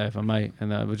time I went there with a mate, and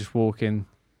we're just walking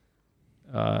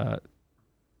down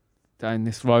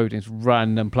this road in this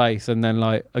random place, and then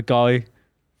like a guy.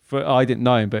 I didn't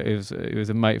know him, but it was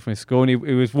a mate from his school, and he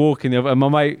was walking the other, and my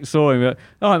mate saw him. Like,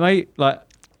 all right, mate, like,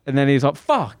 and then he was like,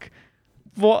 "Fuck,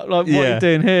 what are you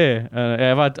doing here?"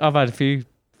 I've had a few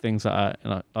things like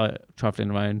that, like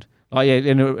traveling around,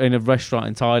 in a restaurant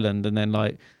in Thailand, and then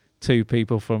like 2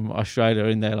 people from Australia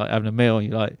in there like having a meal, and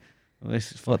you're like, well,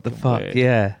 "This is What the fucking fuck? weird."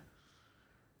 Yeah.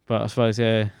 But I suppose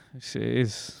it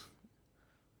is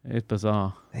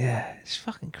bizarre. Yeah, it's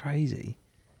fucking crazy.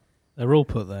 They're all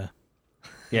put there.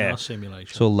 Yeah. Our simulation.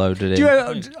 It's all loaded Do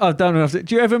in. I don't know.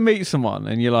 Do you ever meet someone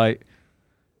and you're like,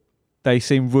 they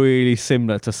seem really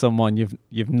similar to someone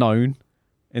you've known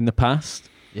in the past,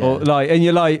 Yeah. or like, and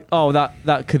you're like, oh,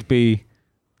 that could be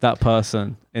that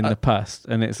person in the past,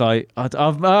 and it's like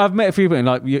I've met a few people, and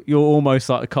like you're almost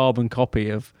like a carbon copy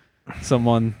of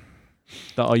someone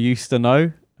that I used to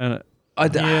know, and I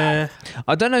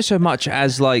don't know so much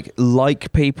as like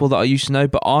people that I used to know,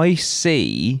 but I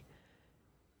see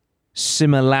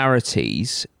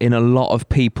similarities in a lot of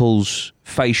people's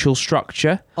facial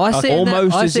structure. I see it in their-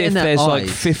 almost I as see it if in their there's like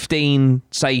eyes. 15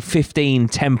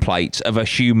 templates of a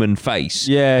human face.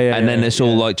 yeah, And then it's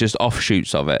all like just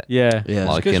offshoots of it. yeah.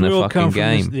 Like Because in we a all fucking come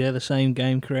from game. the same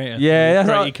game creator. Yeah, that's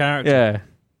Create like- your character. Yeah.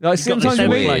 Like You've got sometimes this you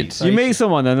meet, weird- you meet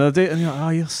someone and they'll do, and you're like, oh,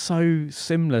 you're so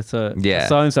similar to Yeah.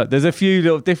 so and so. There's a few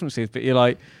little differences, but you're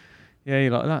like,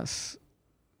 that's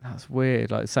weird.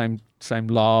 Like same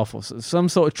laugh or some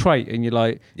sort of trait, and you're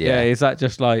like, Yeah. is that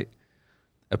just like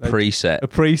A preset. a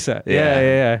preset?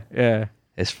 Yeah.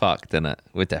 It's fucked, isn't it?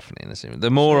 We're definitely in the same. The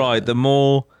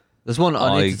more There's one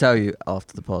I need I- to tell you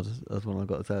after the pod. There's one I've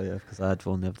got to tell you because I had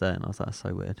one the other day and I was like, that's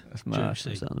so weird. That's mad.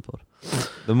 Juicy. It's on the pod.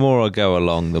 the more I go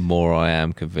along, the more I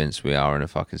am convinced we are in a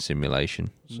fucking simulation.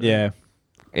 Yeah.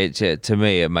 To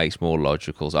me, it makes more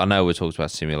logical. I know we talked about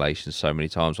simulations so many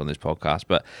times on this podcast,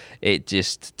 but it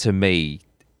just, to me,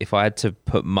 if I had to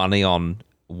put money on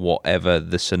whatever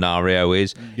the scenario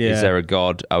is there a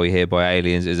god? Are we here by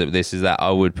aliens? Is it this? Is that?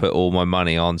 I would put all my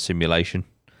money on simulation.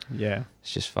 Yeah.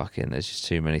 It's just fucking. There's just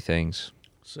too many things.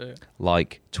 So,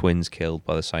 Like twins killed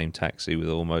by the same taxi with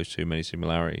almost too many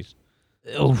similarities.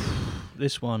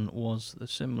 this one was the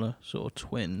similar sort of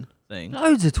twin thing.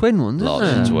 Loads of twin ones, Lots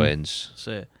isn't of there? twins.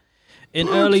 So, in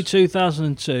early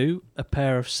 2002, a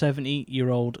pair of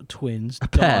 70-year-old twins A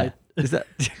pair? died. Is that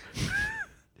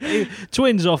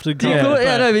Twins often Do you call call, it a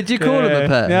yeah, pair. no, but do you call them a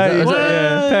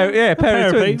pair? Pair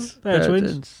of twins. Pair of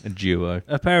twins. A duo.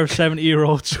 A pair of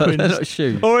 70-year-old They're twins. not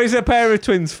shoes. Or is it a pair of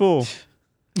twins 4?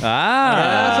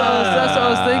 That's what I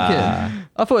was thinking.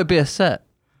 I thought it'd be a set.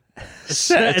 A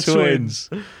set of twins.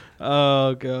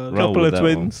 Oh, God. Roll Couple with of that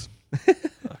twins.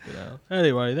 Fucking hell.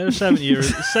 Anyway, they were 70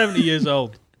 years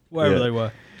old, wherever they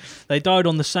were. They died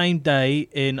on the same day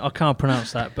in, I can't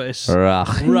pronounce that, but it's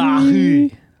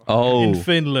Rahi Oh, in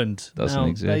Finland. doesn't Now,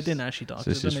 exist. They didn't actually die. So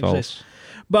this it is doesn't false. exist.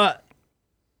 But,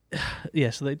 yeah,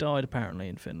 so they died apparently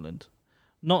in Finland.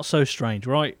 Not so strange,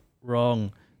 right?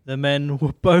 Wrong. The men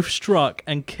were both struck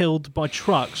and killed by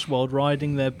trucks while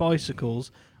riding their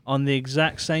bicycles on the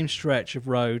exact same stretch of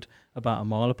road about a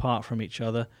mile apart from each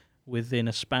other within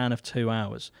a span of 2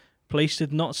 hours. Police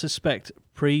did not suspect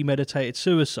premeditated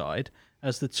suicide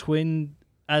as the twin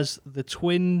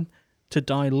to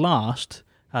die last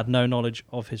had no knowledge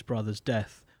of his brother's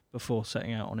death before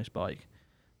setting out on his bike.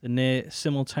 The near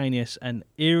simultaneous and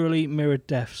eerily mirrored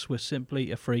deaths were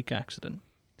simply a freak accident.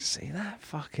 see that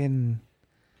fucking.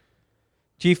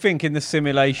 Do you think in the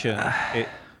simulation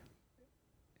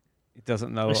it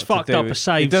doesn't know It's what fucked to do? up a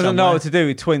save It doesn't know somewhere. what to do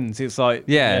with twins. It's like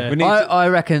Yeah. we need to, I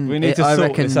reckon. we need to I sort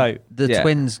reckon this out. the Yeah.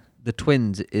 twins. The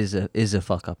twins is a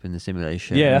fuck up in the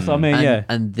simulation. Yeah, that's what I mean. And, Yeah,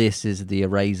 and this is the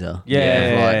eraser. Yeah, yeah, Like,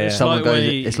 yeah, if yeah. someone Like goes, when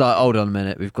he- it's like, hold on a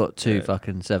minute, we've got two Yeah.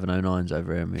 fucking 709s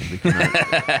over here.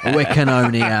 We can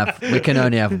only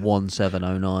have one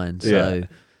 709. So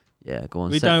yeah, go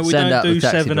on. We send don't out the do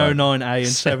taxi driver. 709A and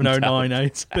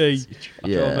 709AB. Do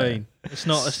you know what I Yeah, mean? It's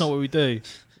not what we do.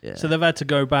 yeah. So they've had to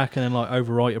go back and then like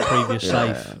overwrite a previous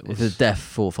safe. With a deaf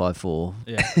 454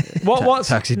 Yeah. what's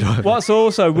taxi driver. what's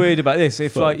also weird about this?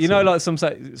 If like you know, Fuck. like some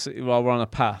say, well, we're on a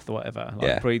path or whatever, like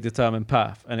Yeah. predetermined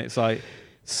path, and it's like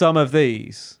some of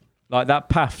these, like that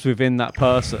path's within that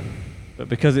person, but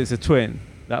because it's a twin,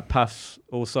 that path's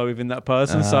also within that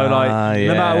person. So like,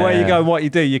 no matter where you go and what you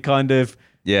do, you kind of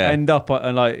end up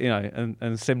and like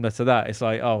and similar to that. It's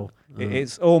like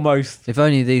it's almost. If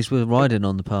only these were riding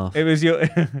on the path. It was your.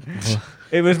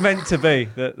 It was meant to be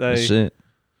that That's they it.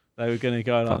 were going to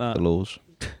go like Fuck that. the laws.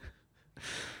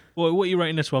 What are you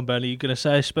rating this one, Ben? Are you going to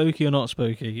say spooky or not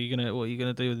spooky? What are you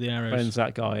going to do with the arrows? Ben's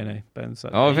that guy, isn't he? Ben's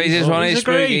that. Oh, if He's- this one he's is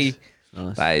spooky, agreed.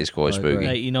 Nice. that is quite I spooky.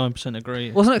 agree. 89%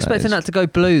 agree. Wasn't expecting is- that to go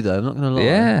blue though. I'm not going to lie.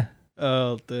 Yeah.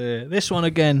 Oh dear. This one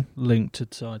again linked to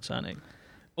Titanic.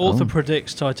 Author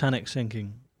predicts Titanic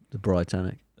sinking. The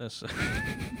Britannic. That's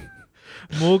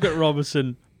Morgan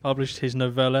Robertson published his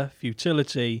novella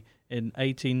Futility in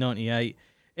 1898.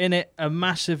 In it, a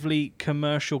massively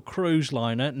commercial cruise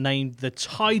liner named the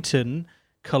Titan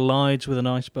collides with an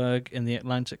iceberg in the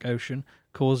Atlantic Ocean,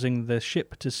 causing the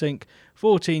ship to sink.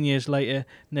 14 years later,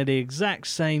 nearly the exact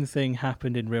same thing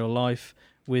happened in real life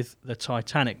with the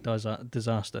Titanic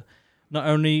disaster. Not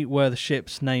only were the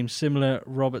ships named similar,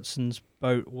 Robertson's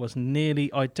boat was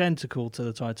nearly identical to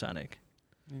the Titanic.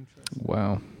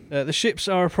 Wow. The ships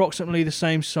are approximately the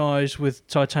same size, with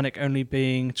Titanic only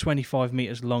being 25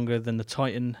 metres longer than the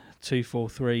Titan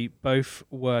 243. Both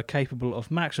were capable of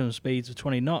maximum speeds of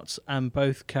 20 knots, and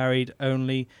both carried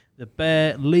only the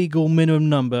bare legal minimum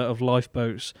number of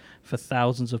lifeboats for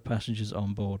thousands of passengers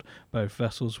on board. Both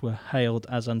vessels were hailed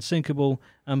as unsinkable,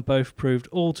 and both proved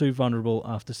all too vulnerable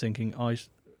after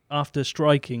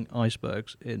striking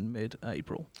icebergs in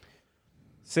mid-April.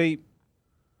 See,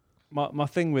 my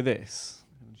thing with this,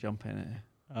 jump in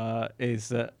here, is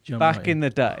that Jump back right in in. the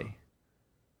day,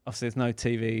 obviously there's no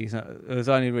TVs, there was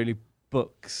only really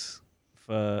books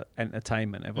for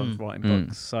entertainment. Everyone's writing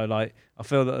books. So like, I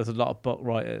feel that there's a lot of book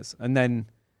writers. And then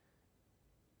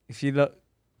if you look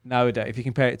nowadays, if you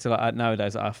compare it to like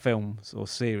nowadays, like our films or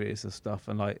series and stuff,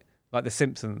 and like The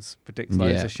Simpsons predicts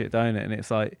loads of shit, don't it? And it's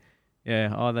like,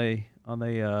 yeah, are they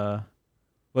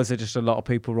was there just a lot of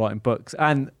people writing books?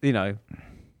 And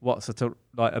what's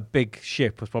like a big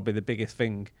ship was probably the biggest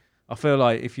thing. I feel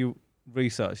like if you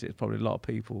research it, it's probably a lot of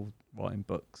people writing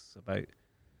books about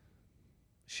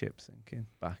ships sinking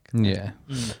back. Yeah.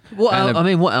 What And else? I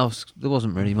mean, what else? There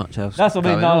wasn't really much else. That's what I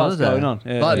mean. going No, on, what's was there? going on?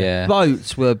 Yeah. Like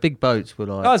Yeah. big boats were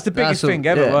like. That was the biggest thing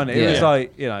ever, wasn't it? It was Yeah.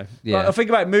 like, Yeah. like, I think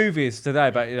about movies today,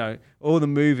 about, all the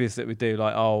movies that we do,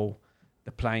 like,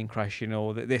 the plane crashing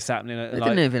or this happening. They Like,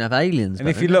 didn't even have aliens. and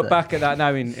back if you then, look did they? back at that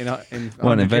now in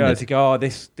 100 invented. years, you go,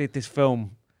 this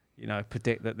film,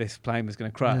 predict that this plane was going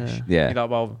to crash. Yeah. You're like,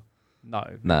 well, no.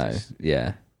 No. Just-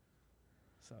 Yeah.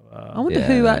 So, I wonder Yeah,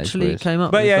 who that is actually weird. came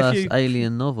up But with yeah, the if first you-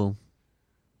 alien novel.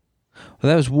 Well,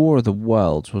 that was War of the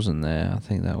Worlds, wasn't there? I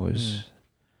think that was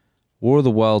War of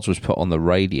the Worlds was put on the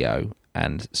radio,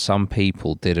 and some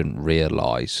people didn't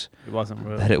realise It wasn't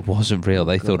real. that it wasn't real.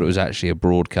 They thought it was actually a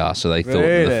broadcast, so they thought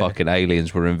that the Really? fucking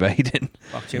aliens were invading.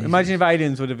 Imagine if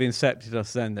aliens would have incepted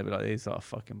us then. They'd be like, these are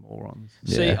fucking morons.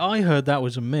 See, Yeah. I heard that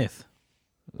was a myth.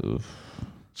 Oof.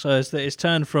 So it's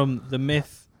turned from the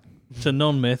myth to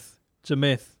non-myth to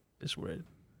myth. It's weird.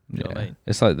 You know what I mean?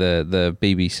 It's like the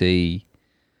BBC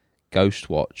Ghost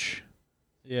Watch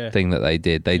Yeah. thing that they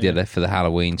did. They did it for the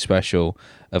Halloween special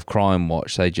of Crime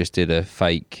Watch. They just did a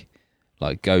fake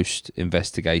like ghost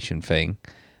investigation thing.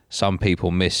 Some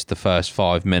people missed the first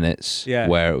 5 minutes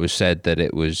where it was said that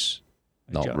it was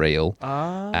not real.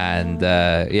 And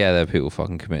there were people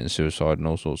fucking committing suicide and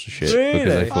all sorts of shit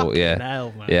because they thought,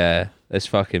 Hell, man. yeah, it's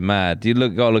fucking mad. You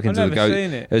gotta look into the ghost.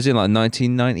 It was in like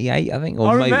 1998, I think,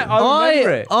 or maybe. I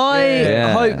remember it.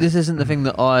 I hope this isn't the thing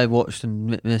that I watched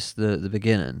and missed the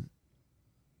beginning,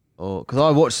 or because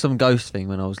I watched some ghost thing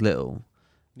when I was little.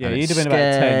 Yeah, and you'd it have been about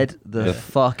 10. scared the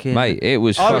fucking Mate, it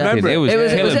was I fucking. remember it. It was.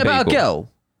 was killing it about people. a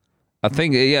girl? I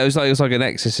think it was like an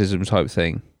exorcism type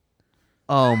thing,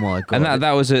 Oh my god! and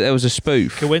that was a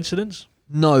spoof. Coincidence?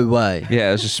 No way. Yeah,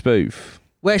 it was a spoof.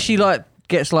 Where she like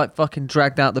gets like fucking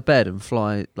dragged out the bed and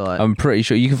fly like. I'm pretty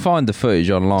sure you can find the footage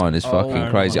online. It's fucking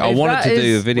crazy. I If wanted that to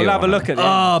do a is- video. We'll have a on look it.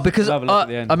 at it. because We'll have a look at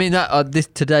the end. I mean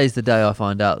that today's the day I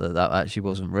find out that actually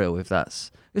wasn't real. If that's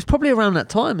it was probably around that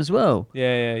time as well.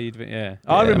 Yeah, you'd be, yeah.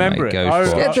 I Yeah, remember mate, it. Ghost I, Watch.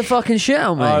 Scared the fucking shit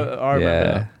out of me. I remember Yeah,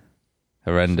 that.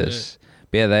 horrendous.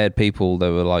 But yeah, they had people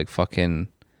that were like fucking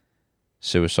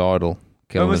suicidal. When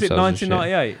killing was it? themselves and shit.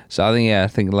 1998. So I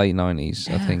think late 90s.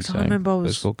 I Yeah, think 'cause so. I remember I It was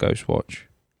was- called Ghost Watch.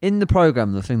 In the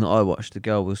program, the thing that I watched, the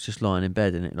girl was just lying in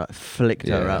bed and it like flicked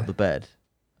her Yeah. out the bed,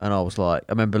 and I was like,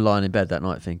 I remember lying in bed that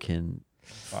night thinking,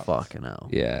 "Fucking hell."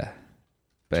 Yeah,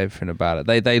 but everything about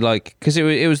it. They like because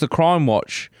it was the Crime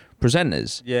Watch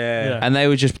presenters. Yeah. And they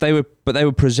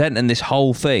were presenting this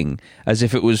whole thing as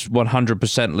if it was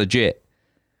 100% legit.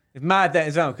 It's mad that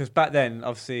as well, because back then,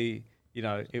 obviously, you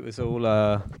know, it was all,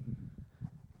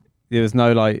 there was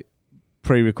no like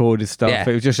pre-recorded stuff. Yeah.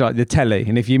 It was just like the telly.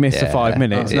 And if you missed the 5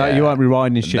 minutes, no, you weren't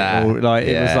rewinding shit. Nah. Or, like,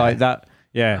 it was Yeah. like that.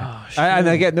 Yeah. And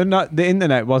again, the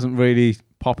internet wasn't really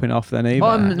popping off then either.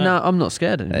 I'm not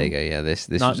scared anymore. There you go. Yeah, this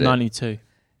was it. 92.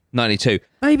 92.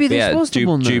 Maybe But this yeah, was the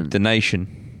one then. Dupe the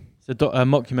Nation. It's a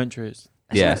mockumentary. It's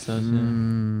Yeah.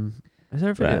 Is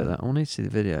there a video of Right. that? I need to see the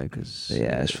video because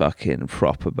Yeah, it's fucking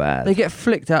proper bad. they get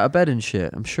flicked out of bed and shit.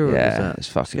 I'm sure it was Yeah, that. it's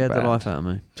fucking Scared bad. the life out of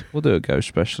me. We'll do a ghost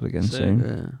special again Sick. soon.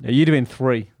 Yeah. Yeah, you'd have been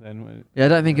 3 then. Yeah, I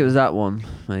don't think it was that one.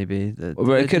 Maybe.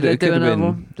 Well, it could have been.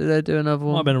 one? Did they do another Might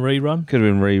one? have been a rerun. Could have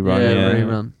been rerun. Yeah, Yeah,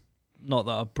 rerun. Not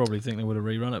that I probably think they would have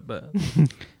rerun it, but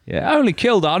I only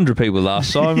killed 100 people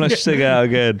last time. Let's stick it out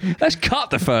again. Let's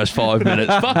cut the first 5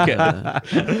 minutes. Fuck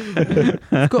it.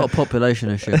 We've got a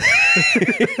population issue.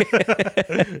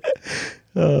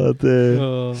 Oh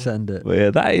dear. Send it. But yeah,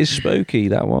 that is spooky.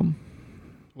 That one.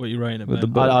 what are you rating it, With the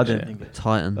mate? book. I didn't think it.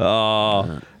 Titan.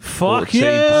 Oh, Fuck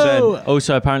 14%.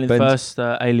 Also, apparently, the Ben's- first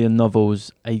Alien novel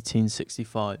was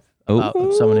 1865. About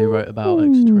Ooh. someone who wrote about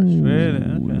extraterrestrials. Really?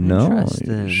 Okay. Nice.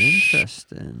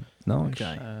 Interesting. Nice.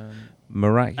 Okay.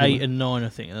 Miraculous. 8 and 9, I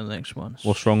think, are the next ones.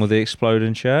 What's wrong with the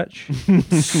exploding church?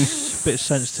 It's a bit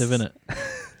sensitive, isn't it?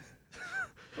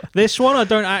 This one I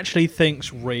don't actually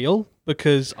think's real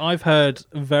because I've heard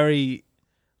like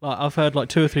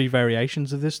 2 or 3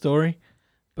 variations of this story,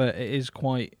 but it's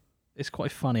quite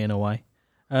funny in a way.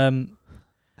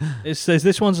 It says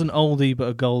this one's an oldie but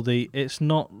a goldie. It's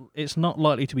not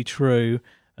likely to be true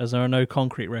as there are no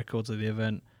concrete records of the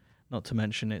event. Not to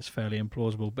mention it's fairly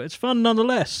implausible, but it's fun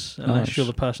nonetheless, unless Nice. you're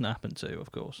the person it happened to,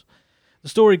 of course. The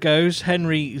story goes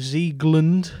Henry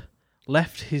Ziegland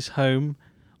left his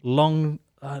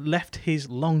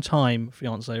longtime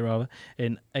fiance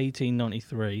in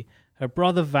 1893. Her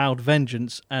brother vowed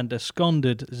vengeance and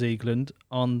absconded Ziegland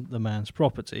on the man's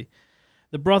property.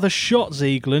 The brother shot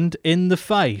Ziegland in the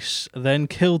face, then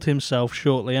killed himself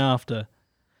shortly after.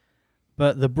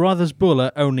 But the brother's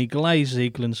bullet only grazed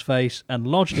Ziegland's face and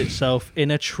lodged itself in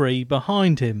a tree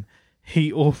behind him.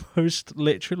 He almost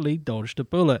literally dodged a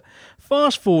bullet.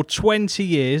 Fast forward 20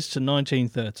 years to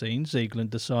 1913, Ziegland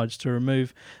decides to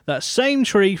remove that same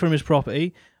tree from his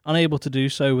property. Unable to do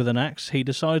so with an axe, he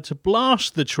decided to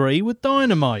blast the tree with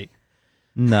dynamite.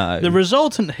 No. Oh. The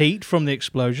resultant heat from the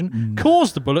explosion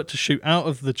caused the bullet to shoot out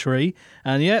of the tree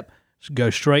and, go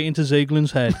straight into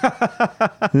Ziegland's head.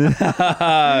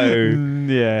 No.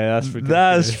 Yeah, that's ridiculous.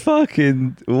 That's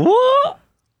fucking what?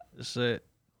 That's it.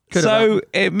 So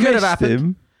it missed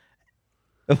him.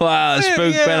 Wow,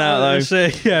 spooked Ben out though. That's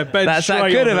it. Yeah, Ben That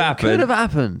straight could on have it. Could happened. have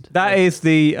happened. That is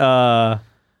the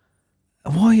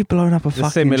Why are you blowing up a The fucking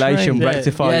simulation tree?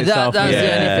 rectified Yeah, itself. that's the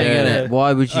only thing, isn't it?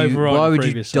 Why would you? Override Why the would you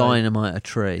previous save. dynamite a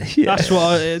tree? That's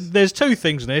what. There's two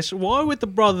things in this. Why would the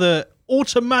brother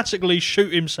automatically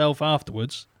shoot himself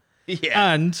afterwards?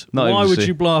 Yeah. And Not why even would see-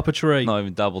 you blow up a tree? Not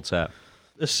even double tap.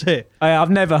 That's it. I've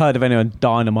never heard of anyone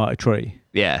dynamite a tree.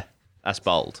 Yeah, that's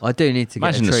bold. I do need to get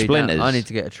Imagine a the tree down. splinters. I need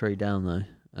to get a tree down though,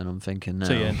 and I'm thinking now.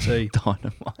 TNT.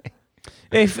 Dynamite.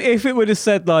 If it would have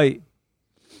said like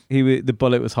the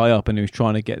bullet was high up and he was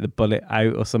trying to get the bullet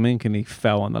out or something, and he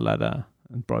fell on the ladder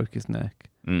and broke his neck,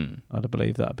 I'd have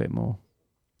believed that a bit more.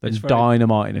 Than It's very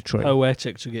dynamite in a tree.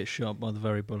 Poetic to get shot by the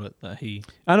very bullet that he.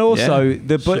 And also Yeah.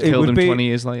 the bullet it killed would him be 20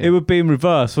 years later. it would be in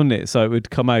reverse, wouldn't it? So it would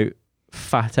come out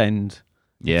fat end.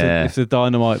 yeah, If the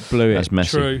dynamite blew it, that's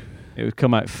messy. True. it would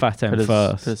come out fat end Could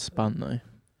have first. spun though.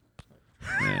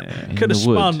 Yeah. In Could have the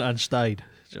wood. spun and stayed.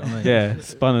 Do you know what I mean? Yeah,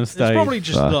 spun and It's stayed. probably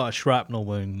just Fuck. like a shrapnel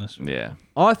wound. Yeah.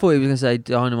 I thought he was going to say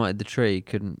dynamited the tree.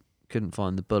 Couldn't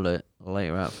find the bullet.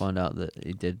 Later out, find out that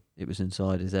he did. It was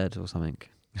inside his head or something.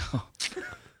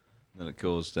 Then it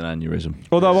caused an aneurysm.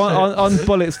 Although on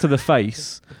bullets to the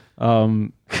face,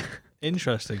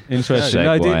 Interesting. interesting.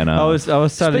 Segue No, now. I was telling.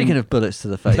 Speaking of bullets to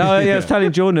the face, No, yeah, I was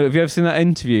telling Jordan. Have you ever seen that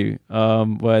interview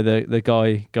where the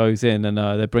guy goes in and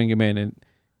they bring him in and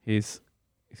his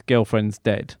girlfriend's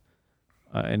dead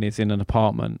and he's in an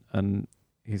apartment and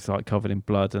he's like covered in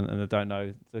blood and they don't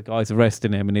know, the guy's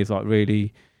arresting him and he's like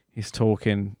really, he's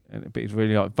talking but he's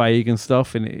really like vague and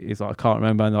stuff and he's like, I can't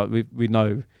remember, and like we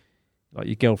know like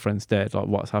your girlfriend's dead, like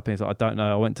what's happening? He's like, I don't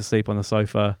know, I went to sleep on the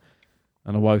sofa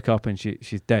and I woke up and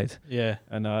she's dead. Yeah.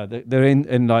 And they're in,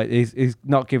 and like he's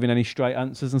not giving any straight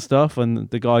answers and stuff. And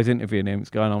the guy's interviewing him.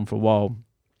 It's going on for a while,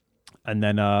 and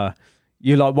then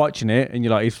you're like watching it, and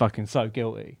you're like, he's fucking so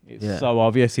guilty. It's so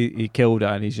obvious he killed her,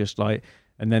 and he's just like.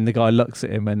 And then the guy looks at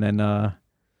him, and then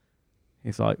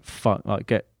he's like, "Fuck!" Like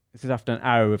this is after an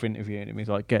hour of interviewing him. He's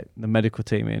like, "Get the medical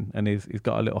team in," and he's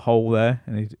got a little hole there,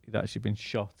 and he'd actually been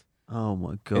shot oh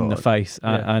my god, in the face,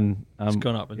 Yeah. and It's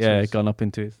gone up. gone up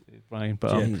into his brain.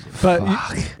 But Jesus. but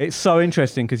it's so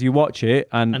interesting because you watch it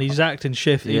and And he's acting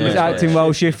shifty. Yeah. he's acting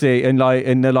well shifty and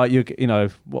they're like you know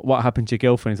what happened to your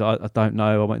girlfriend? He's like, I don't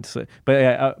know. I went to sleep. But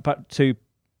yeah, but two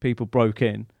people broke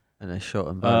in and they shot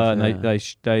him both. and yeah.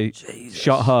 they Jesus.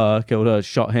 shot her, killed her,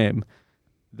 shot him.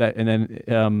 And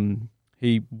then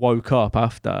he woke up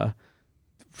after,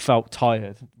 felt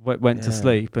tired, went to Yeah.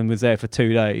 sleep and was there for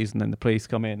 2 days. And then the police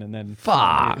come in and then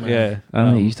Fuck. yeah.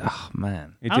 Oh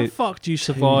man. He How did. fuck do you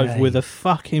survive with a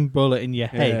fucking bullet in your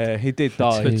head? Yeah, he did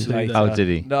die. For 2 later. days. Oh, did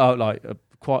he? No, like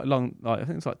quite long. Like I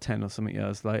think it's like 10 or something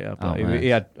years later. But Oh, man. he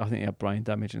had, I think he had brain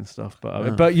damage and stuff. But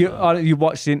Oh, but you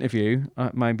watch the interview.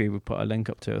 Maybe we put a link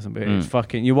up to it or something. It's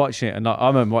fucking. You watch it, and like, I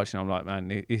remember watching it. I'm like,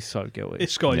 man, he's so guilty.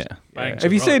 This guy's Yeah. bangs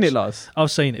Have you of seen it, rocks. Loz?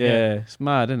 I've seen it. Yeah, Yeah. it's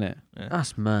mad, isn't it?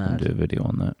 That's I'll mad. do a video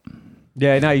on that.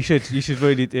 Yeah, no, you should. You should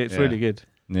really. It's Yeah. really good.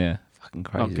 Yeah. Fucking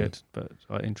crazy. Not good, but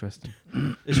like, interesting.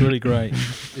 It's really great.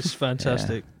 It's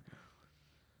fantastic.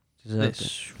 Deserved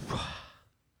it.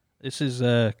 This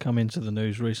has come into the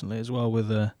news recently as well with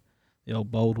the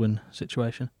old Baldwin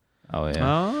situation. Oh yeah.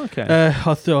 Oh, okay.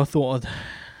 I thought I'd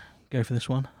go for this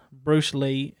one. Bruce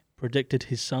Lee predicted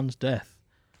his son's death.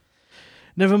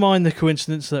 Never mind the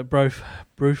coincidence that both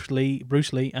Bruce Lee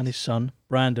and his son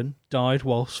Brandon died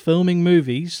whilst filming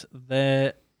movies.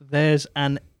 There's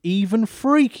an even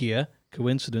freakier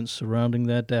coincidence surrounding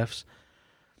their deaths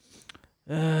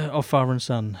of father and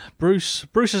son.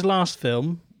 Bruce's last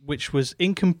film, which was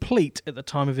incomplete at the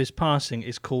time of his passing,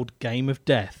 is called Game of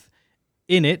Death.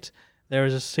 In it, there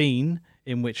is a scene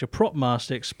in which a prop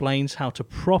master explains how to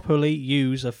properly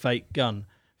use a fake gun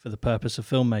for the purpose of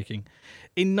filmmaking.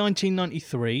 In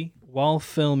 1993, while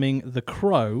filming The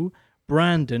Crow,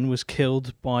 Brandon was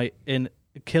killed in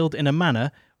a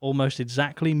manner almost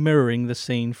exactly mirroring the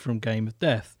scene from Game of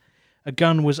Death. A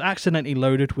gun was accidentally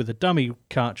loaded with a dummy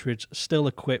cartridge still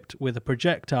equipped with a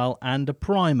projectile and a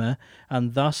primer,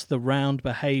 and thus the round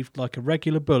behaved like a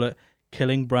regular bullet,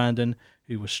 killing Brandon,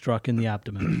 who was struck in the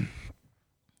abdomen.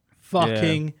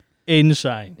 Fucking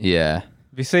insane. Yeah.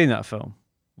 Have you seen that film?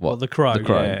 Well, The Crow. The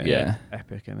Crow. Yeah. Yeah.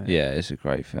 Epic, isn't it? Yeah, it's a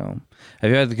great film. Have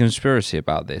you heard the conspiracy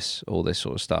about this? All this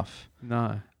sort of stuff.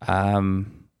 No.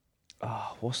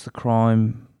 What's the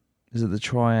crime? Is it the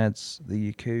triads?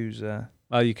 The Yakuza?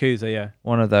 Oh, Yakuza, yeah.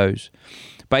 One of those.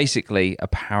 Basically,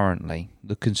 apparently,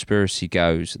 the conspiracy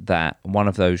goes that one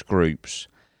of those groups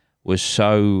was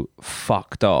so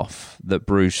fucked off that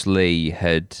Bruce Lee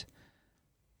had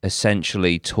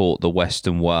essentially taught the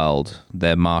Western world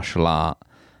their martial art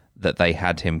that they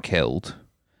had him killed.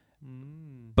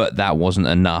 But that wasn't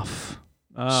enough.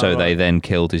 Oh, So they right. then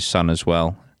killed his son as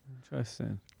well.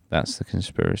 Interesting. That's the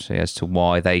conspiracy as to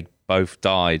why they both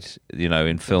died, in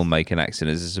filmmaking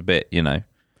accidents. It's a bit,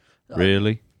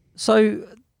 really. So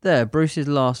there, Bruce's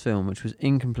last film, which was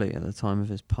incomplete at the time of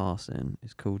his passing,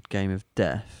 is called Game of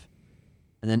Death.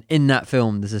 And then in that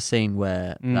film, there's a scene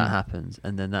where that happens,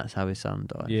 and then that's how his son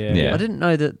died. Yeah. I didn't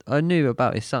know that. I knew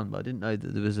about his son, but I didn't know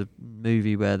that there was a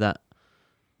movie where that.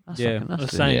 That's The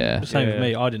same with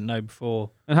me. I didn't know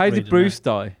before. And how did reading Bruce that.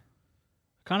 die?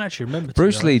 I can't actually remember.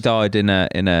 Bruce Lee died in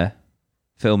a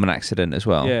filming accident as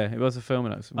well. Yeah, it was a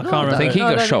filming accident. I can't remember. I think he No,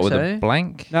 I got don't shot with think a so.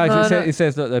 blank. No, No, it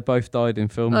says that they both died in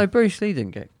film. No, Bruce Lee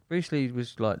didn't get. Bruce Lee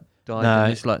was like died No. in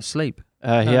his like sleep. He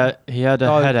had a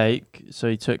Oh. headache, so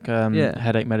he took Yeah.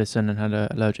 headache medicine and had an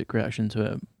allergic reaction to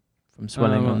it from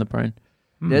swelling right. on the brain.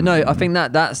 Yeah, no, I think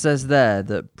that says there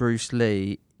that Bruce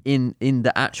Lee in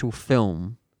the actual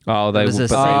film. Oh, There's a they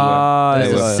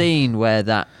There's were, a scene where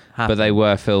that happened. but they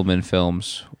were filming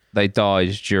films. They died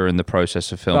during the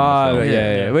process of filming. Oh, the film.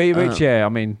 yeah. Which, I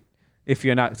mean, if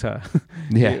you're an actor,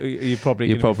 Yeah. you're probably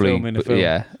You're going to be probably, filming a film.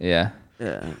 yeah.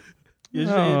 Yeah.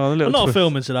 Oh, a little I'm not twist.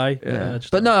 filming today. Yeah.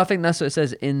 Just But no, I think that's what it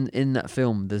says in that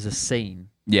film. There's a scene.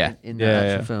 Yeah. In that Yeah,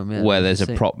 actual yeah. film. Yeah, Where there's a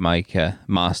scene. prop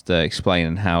master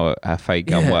explaining how a fake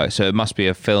gun Yeah. works. So it must be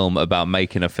a film about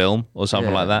making a film or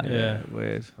something Yeah. like that. Yeah.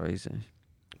 Weird. Crazy.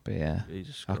 But yeah.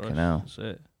 Jesus Fucking Christ. hell. That's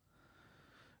it.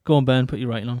 Go on, Ben. Put your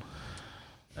rating on.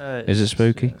 Is it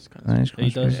spooky? Yeah, it's kind of No, it's He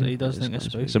quite does. spooky. He does It's think it's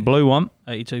quite spooky. It's a blue one.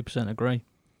 82% agree.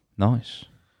 Nice.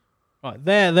 Right,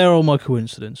 they're all my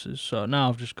coincidences. So now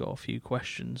I've just got a few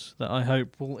questions that I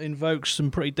hope will invoke some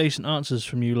pretty decent answers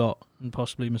from you lot and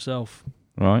possibly myself.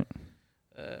 Right.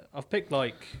 I've picked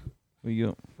like We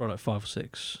got 5 or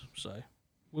 6, so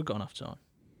we've got enough time.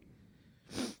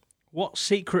 What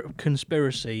secret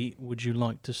conspiracy would you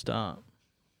like to start?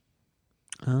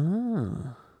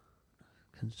 Ah.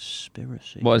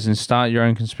 Conspiracy. what, as in start your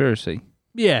own conspiracy?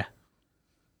 Yeah.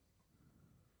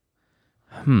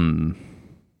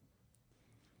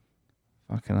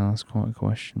 Fucking hell, that's quite a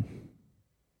question.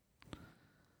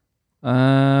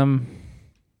 Mine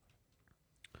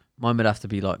would have to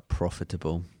be like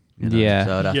profitable. Yeah.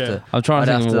 So I'd have to. I'm trying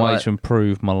to I'd think of have a to, way like- to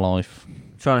improve my life.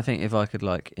 Trying to think if I could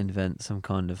like invent some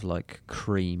kind of like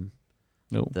cream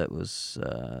No. that was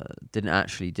didn't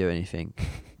actually do anything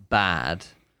bad,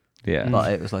 Yeah.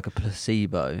 but it was like a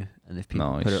placebo, and if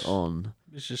people put Nice. it on,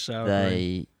 It's just sour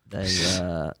they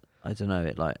I don't know,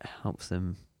 it like helps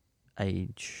them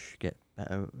age, get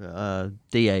better,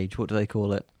 de-age. What do they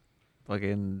call it?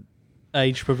 Fucking.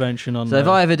 age prevention on So if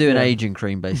I ever do an yeah. aging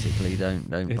cream, basically,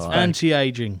 don't It's buy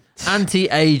anti-aging.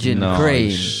 anti-aging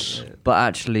Nice. cream. But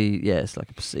actually, yeah, it's like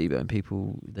a placebo, and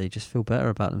people they just feel better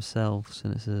about themselves,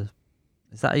 and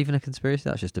is that even a conspiracy?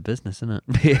 That's just a business, isn't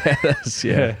it?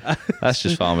 yeah, that's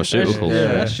just pharmaceuticals.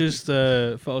 Yeah. That's just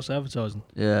false advertising.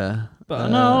 Yeah. But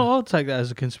no, I'll take that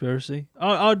as a conspiracy.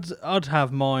 I'd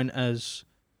have mine as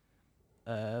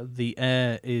the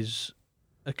air is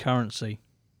a currency,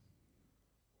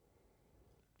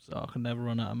 so I can never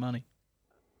run out of money.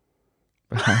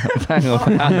 Hang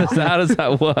on, how does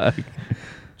that work?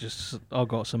 Just I've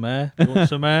got some air. You want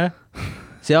some air?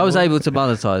 See, I was able to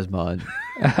monetize mine.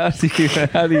 How do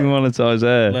you monetize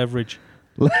air? Leverage.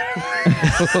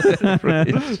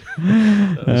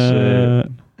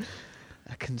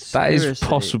 A conspiracy. That is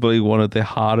possibly one of the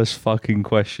hardest fucking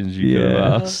questions you could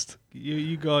have asked.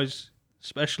 You guys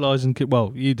specialize in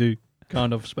you do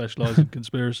kind of specialize in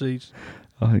conspiracies.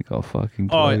 I think I'll fucking.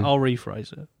 All right, I'll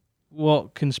rephrase it.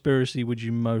 What conspiracy would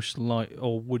you most like,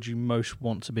 or would you most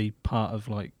want to be part of,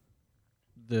 like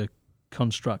the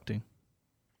constructing?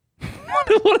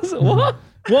 What is it? What?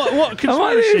 What Am I the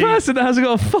conspiracy? only person that hasn't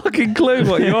got a fucking clue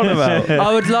what you're on about?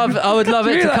 I would love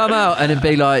it to come out and it'd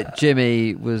be like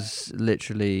Jimmy was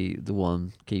literally the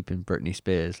one keeping Britney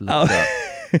Spears locked up.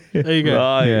 There you go.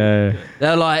 Right. Yeah.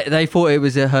 They're like they thought it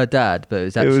was her dad, but it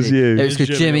was actually was you. It was It was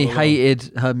because Jimmy Jimmy all along.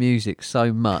 hated her music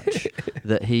so much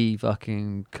that he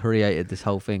fucking created this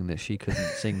whole thing that she couldn't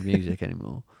sing music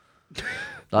anymore.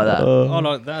 Like that. Oh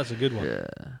no, that's a good one. Yeah.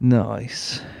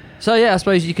 Nice. So yeah, I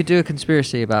suppose you could do a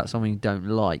conspiracy about someone you don't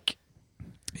like.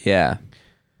 Yeah.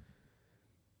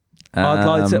 I'd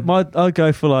like to. I'd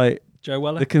go for like Joe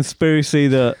Weller. the conspiracy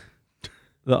that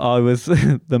I was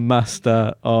the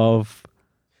master of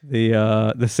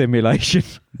the simulation.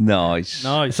 Nice.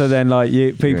 Nice. So then, like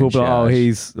people in be like, oh, charge.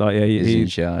 he's like, yeah, He's in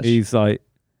charge. he's like,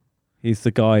 he's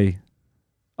the guy.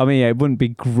 I mean, yeah, it wouldn't be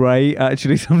great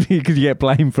actually. Something you could get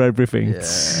blamed for everything.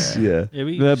 Yeah.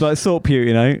 Yeah, But sort pure,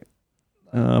 you know.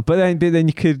 But then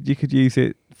you could use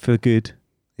it for good.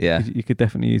 Yeah. You could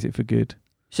definitely use it for good.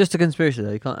 It's just a conspiracy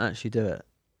though. You can't actually do it.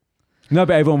 No,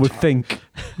 but everyone would think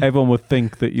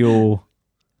that you're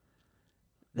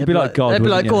You'd be like God. They'd be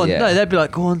like, wouldn't go on. you? No, Yeah. they'd be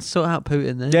like, go on, sort out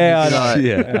Putin then. Yeah, You'd be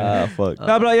I like, know. Fuck.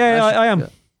 No, but like, I am.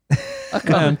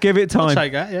 I am. Give it I'll time.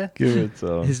 take that, yeah. Give it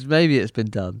time. maybe it's been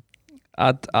done.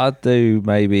 I'd do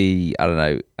maybe, I don't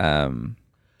know,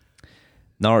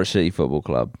 Norwich City Football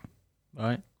Club.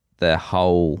 Right. Their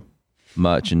whole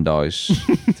merchandise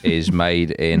is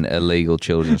made in illegal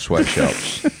children's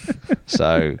sweatshops.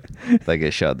 So they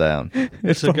get shut down.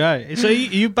 It's okay. So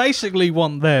you basically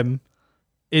want them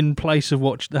in place of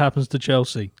what happens to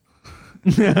Chelsea.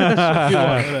 That's what you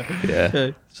want, isn't it? Yeah.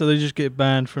 Okay. So they just get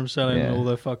banned from selling Yeah. all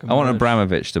their fucking I want merch.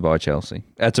 Abramovich to buy Chelsea.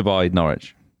 To buy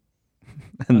Norwich.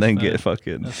 And then fair. get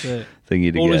fucking That's it. thingy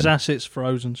again. All his assets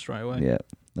frozen straight away. Yeah,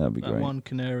 that'd be That great. one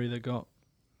canary they got.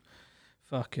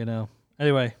 Fucking hell.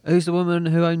 Anyway, Who's the woman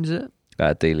who owns it?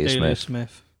 Delia Delia Smith.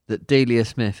 Smith. That Delia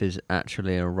Smith is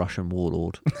actually a Russian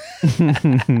warlord.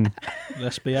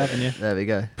 Let's be having you. There we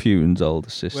go. Putin's older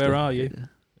sister. Where are you?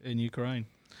 In Ukraine.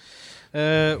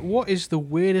 What is the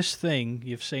weirdest thing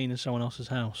you've seen in someone else's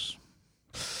house?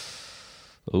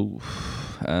 Oh,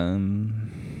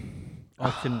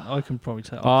 I can probably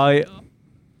tell. I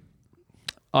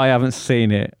haven't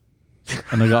seen it,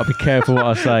 and I got to be careful what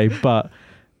I say, but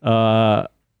I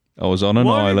was on an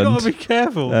Why have you island. got to be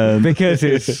careful? because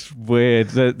it's weird.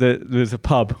 There's a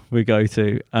pub we go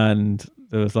to, and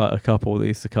there was like a couple that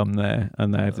used to come there,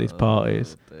 and they have these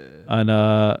parties,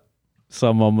 and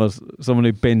someone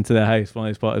who'd been to their house. One of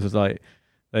these parties was like,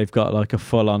 they've got like a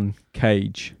full-on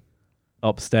cage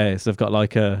upstairs. They've got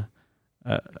like an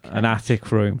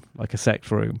attic room, like a sex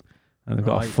room, and they've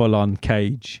got a Right. full-on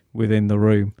cage within the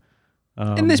room.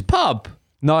 In this pub?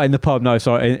 Not in the pub, no,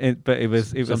 sorry, but it was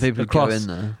Some people across. go in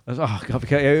there. I was, oh God,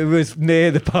 it was near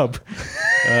the pub.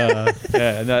 Yeah,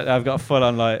 and I've got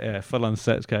a full-on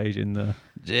sex cage in the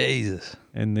Jesus.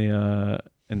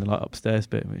 like upstairs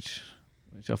bit, which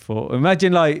I thought.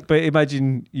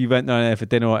 Imagine you went down there for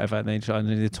dinner or whatever, and then you try in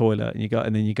the toilet, and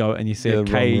you go and you see a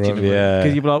cage in the room. yeah.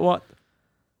 Because you'd be like, what?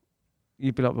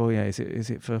 You'd be like, well, yeah, is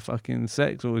it for fucking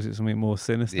sex or is it something more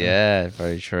sinister? Yeah,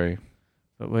 very true.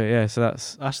 But yeah, so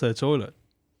that's their toilet.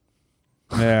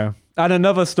 yeah. And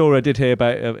another story I did hear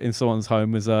about in someone's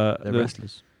home was They're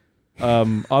wrestlers.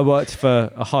 I worked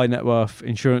for a high net worth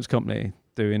insurance company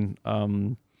doing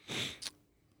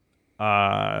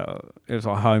it was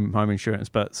like home insurance.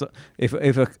 But so if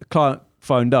a client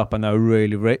phoned up and they were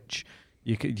really rich,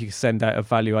 you could send out a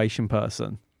valuation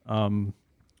person. And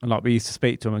like we used to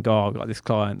speak to them and go, oh, I've got this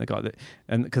client, they got it,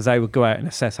 and because they would go out and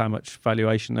assess how much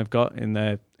valuation they've got in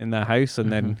their house,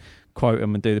 and then quote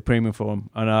them and do the premium for them.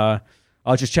 And I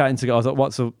was just chatting to guys, like,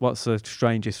 what's the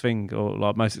strangest thing or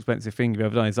like most expensive thing you've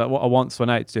ever done? He's like, what I once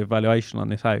went out to do a valuation on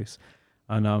this house,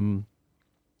 and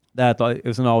they had like, it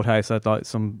was an old house, they had like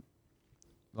some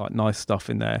like nice stuff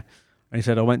in there, and he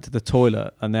said I went to the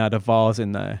toilet and they had a vase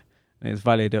in there and it was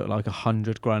valued at like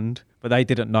 100 grand, but they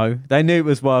didn't know. They knew it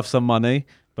was worth some money,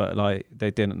 but like they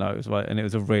didn't know it was worth, and it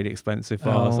was a really expensive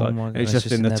vase. Oh Like my God, it's it's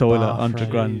just in the their toilet, bathroom. 100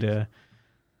 grand,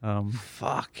 yeah.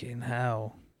 Fucking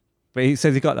hell. But he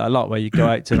says he got that a lot, where you go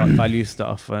out to like value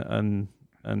stuff and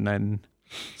then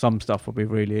some stuff will be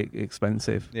really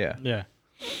expensive. Yeah. Yeah.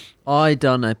 I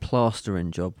done a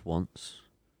plastering job once.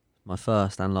 My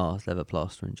first and last ever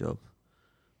plastering job.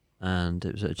 And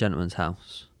it was at a gentleman's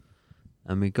house.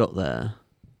 And we got there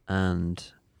and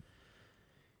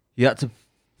you had to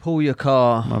pull your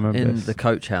car I remember in this. the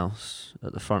coach house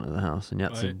at the front of the house, and you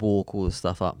had to Right. walk all the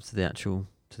stuff up to the actual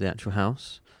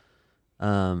house.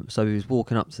 So he was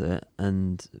walking up to it,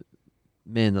 and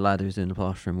me and the lad who was doing the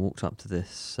plastering walked up to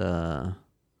this. It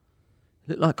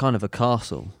looked like kind of a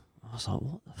castle. I was like,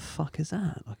 "What the fuck is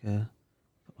that? Like a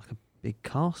big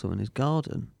castle in his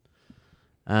garden."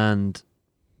 And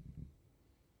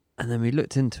then we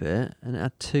looked into it, and it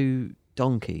had 2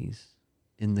 donkeys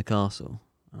in the castle,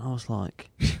 and I was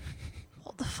like,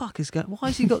 "What the fuck is going? Why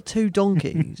has he got 2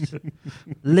 donkeys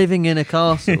living in a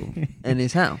castle in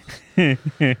his house?"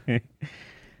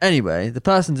 Anyway, the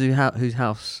person whose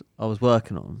house I was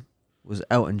working on was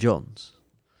Elton John's,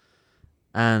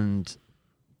 and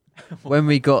when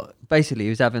we got, basically he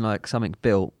was having like something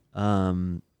built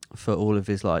for all of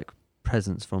his like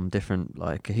presents from different,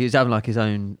 like he was having like his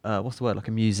own what's the word, like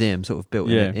a museum sort of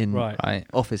built in Right.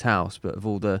 off his house, but of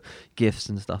all the gifts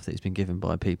and stuff that he's been given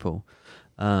by people,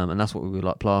 and that's what we were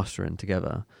like plastering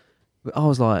together. But I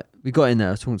was like, we got in there,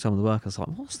 I was talking to some of the workers, like,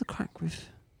 what's the crack with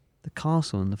the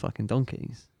castle and the fucking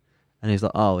donkeys? And he was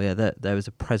like, oh yeah, there was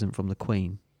a present from the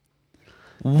Queen.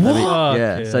 What?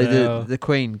 Yeah, so hell. the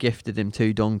Queen gifted him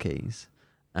 2 donkeys,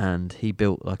 and he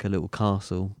built like a little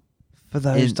castle For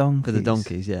those donkeys. for the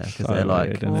donkeys, yeah, because So they're like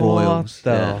weird, isn't it? royals. What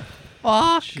the Yeah.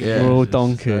 fuck? Yeah. We're all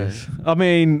donkeys. I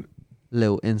mean,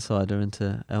 little insider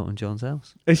into Elton John's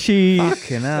house. Has she?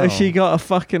 Fucking hell. Has she got a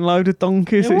fucking load of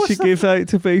donkeys Yeah, that she gives out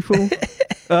to people?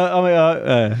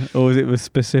 Or was it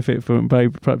specific for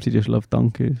babe? Perhaps he just loved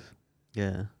donkeys.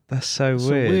 Yeah. That's so It's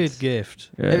weird. a weird gift.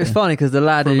 Yeah. It was funny because the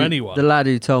lad From who anyone.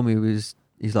 told me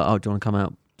he's like, oh, do you want to come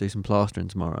out do some plastering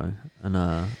tomorrow? And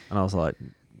I was like,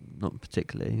 not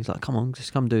particularly. He's like, come on,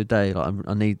 just come do a day. Like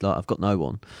I need, like I've got no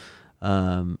one.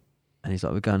 And he's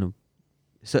like, we're going to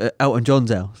Elton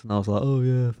John's house, and I was like, oh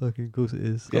yeah, fucking of course it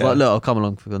is. I was Yeah. like, look, I'll come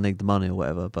along because I need the money or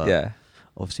whatever. But Yeah.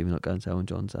 obviously we're not going to Elton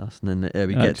John's house. And then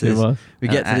we get to this. Was. We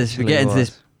get to this. We get into was.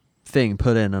 this thing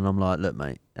put in, and I'm like, look,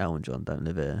 mate, Elton John don't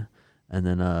live here. And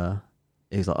then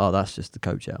he's like, oh, that's just the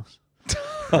coach house.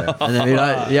 Yeah. And then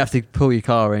you have to pull your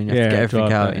car in, you have to get everything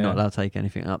drive out. that, You're not yeah. allowed to take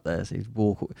anything up there. So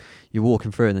you're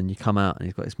walking through, and then you come out, and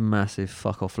he's got this massive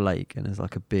fuck off lake, and there's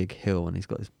like a big hill, and he's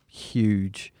got this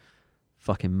huge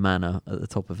fucking manor at the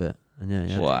top of it. And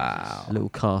yeah, Wow. a little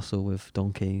castle with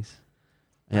donkeys.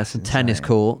 He has That's some tennis insane.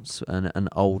 courts, and an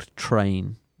old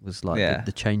train was like Yeah.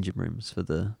 the changing rooms for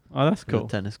the, Oh, that's for the cool.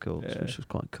 tennis courts, Yeah. which was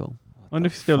quite cool. I wonder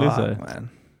if he still is Fuck, there. man.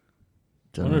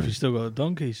 I wonder if he's still got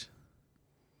donkeys.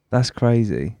 That's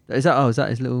crazy. Is that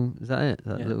his little? Is that it?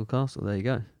 That Yeah. little castle? There you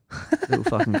go. Little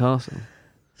fucking castle.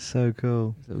 So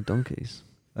cool. Little donkeys.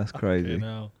 That's crazy.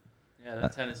 Now. Yeah,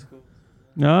 that tennis court.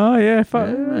 Oh yeah,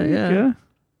 Yeah.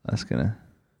 That's gonna.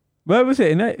 Where was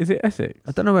it? Is it Essex?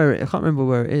 I don't know where I can't remember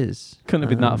where it is. Couldn't have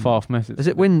been that far from Essex. Is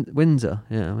it Windsor?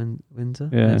 Yeah, Windsor.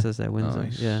 Yeah. It says there Windsor.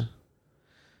 Nice. Yeah.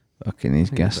 Fucking his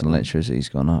think gas that and one. electricity's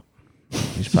gone up.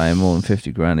 He's paying more than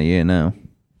 50 grand a year now.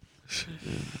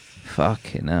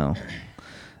 Fucking hell.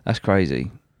 That's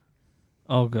crazy.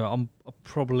 Oh god, I'm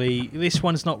probably this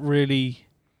one's not really.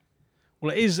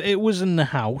 Well, it was in the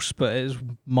house, but it was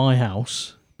my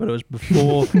house. But it was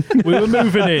before we were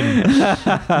moving in.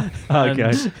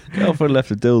 Okay. Girlfriend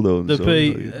left a dildo. The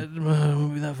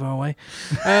won't be that far away.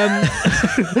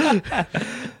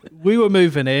 We were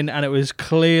moving in, and it was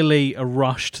clearly a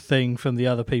rushed thing from the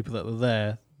other people that were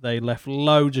there. They left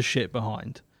loads of shit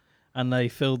behind, and they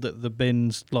filled the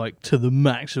bins like to the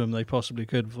maximum they possibly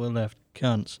could before they left.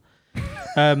 Cunts.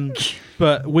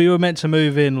 But we were meant to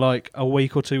move in like a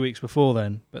week or 2 weeks before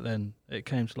then, but then it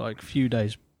came to like a few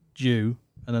days due,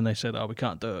 and then they said, "Oh, we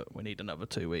can't do it. We need another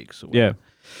 2 weeks." Or Yeah.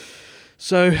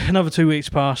 So another 2 weeks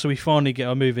passed, so we finally get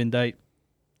our move-in date,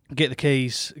 get the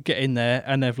keys, get in there,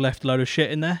 and they've left a load of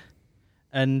shit in there.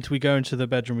 And we go into the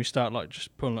bedroom, we start like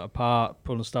just pulling it apart,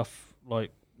 pulling stuff,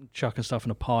 like chucking stuff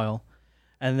in a pile.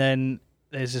 And then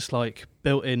there's this like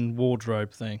built-in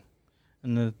wardrobe thing.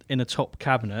 And in a top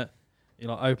cabinet, you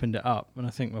like opened it up, and I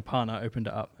think my partner opened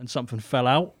it up, and something fell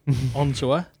out onto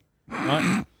her,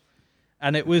 right?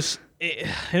 And it was,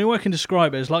 any way I can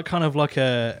describe it, it's like kind of like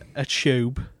a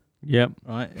tube. Yep.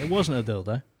 Right, it wasn't a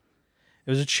dildo. It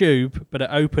was a tube, but it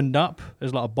opened up.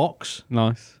 There's like a box.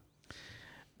 Nice.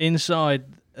 Inside,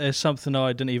 there's something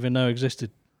I didn't even know existed.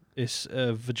 It's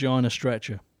a vagina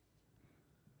stretcher.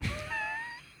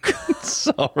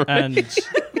 Sorry. And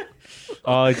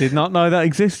I did not know that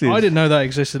existed. I didn't know that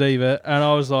existed either. And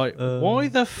I was like, why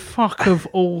the fuck of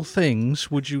all things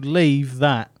would you leave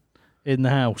that in the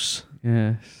house?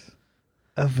 Yes.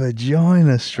 A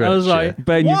vagina stretcher. I was like,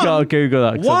 Ben, you've got to Google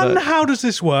that. 'cause I one, don't- how does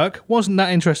this work? Wasn't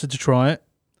that interested to try it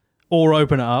or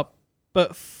open it up.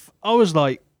 But I was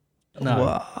like, no.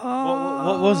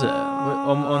 What was it?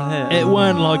 On here? It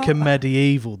weren't like a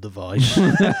medieval device.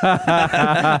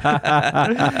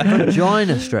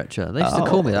 Vagina stretcher. They used to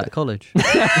call me that at college.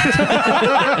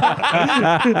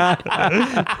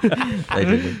 They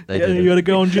didn't. They You didn't. got to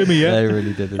go on Jimmy, yeah? They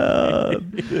really didn't.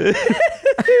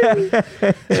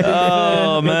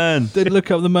 Oh, man. Did look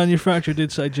up the manufacturer,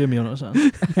 did say Jimmy on it or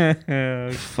something.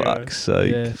 Fuck's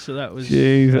sake. Yeah, so that was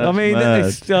Jeez. I That's mean, mad.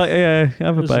 it's yeah,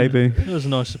 have a It was baby. It was a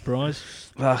nice surprise.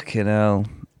 Fucking hell.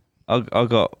 I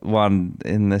got one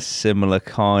in a similar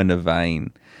kind of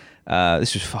vein.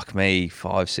 This was,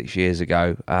 5-6 years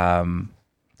ago. I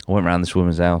went round this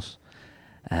woman's house,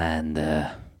 and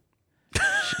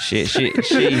she Did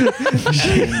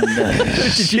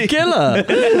you kill her?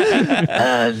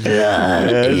 there's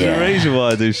a reason why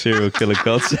I do serial killer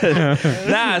content.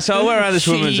 So I went around this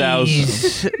woman's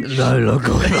house. No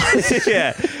longer.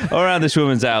 Yeah, I went around this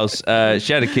woman's house.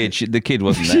 She had a kid. The kid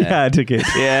wasn't there. She had to get.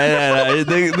 Yeah, no,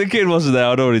 the kid wasn't there.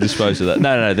 I'd already disposed of that.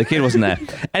 No, the kid wasn't there.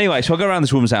 Anyway, so I go around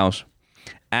this woman's house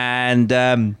and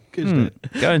go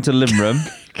into the living room.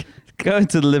 Go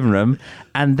into the living room,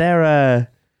 and there are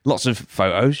lots of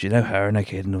photos, her and her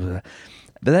kid and all that.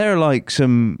 But there are like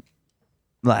some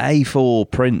like A4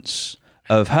 prints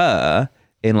of her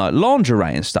in like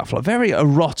lingerie and stuff, like very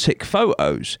erotic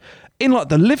photos. in like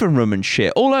the living room and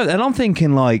shit. All over, and I'm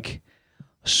thinking like,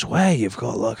 I swear you've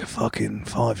got like a fucking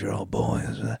 5-year-old boy.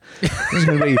 There's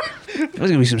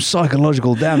gonna be some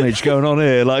psychological damage going on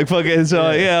here. Like fucking, so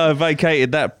I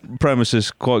vacated that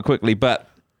premises quite quickly. But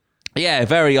yeah,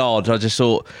 very odd. I just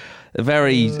thought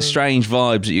very strange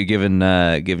vibes that you're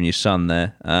giving your son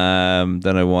there. Don't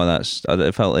know why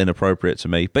it felt inappropriate to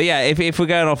me. But yeah, if we're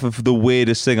going off of the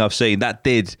weirdest thing I've seen, that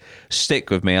did stick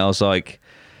with me. I was like,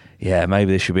 yeah,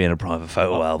 maybe this should be in a private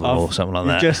photo album or something like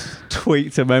that. Just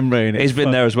tweaked a memory. And He's been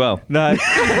there as well. No,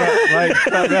 mate,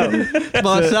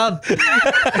 My son.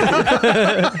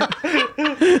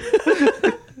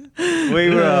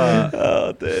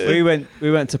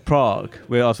 we went to Prague.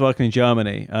 I was working in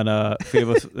Germany, and a few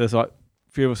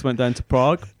of us went down to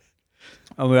Prague,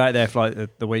 and we were out there for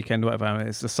like the weekend, or whatever. I mean,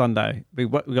 it's a Sunday. We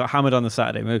got hammered on the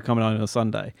Saturday. We were coming on a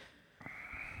Sunday,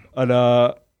 and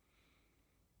I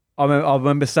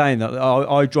remember saying that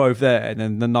I drove there, and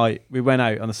then the night we went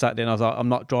out on the Saturday, and I was like, I'm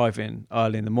not driving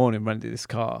early in the morning, rented this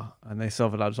car. And this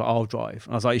other lad was like, I'll drive.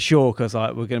 And I was like, sure, because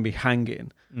like, we're going to be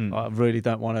hanging. I really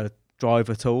don't want to drive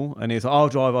at all. And he's like, I'll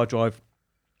drive.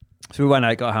 So we went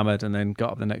out, got hammered, and then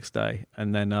got up the next day.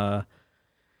 And then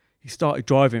he started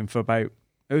driving it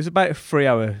was about a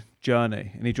 3-hour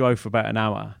journey, and he drove for about an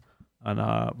hour. And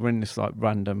we're in this like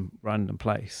random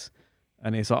place.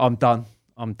 And he's like, I'm done,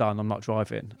 I'm not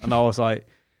driving. And I was like,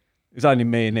 it was only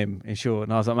me and him in short.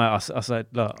 And I was like, mate, I said,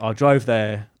 look, I drove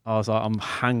there. I was like, I'm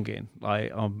hanging,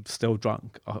 like I'm still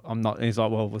drunk. I'm not. And he's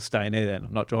like, well, we're staying here then.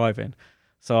 I'm not driving.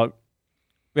 So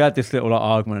we had this little like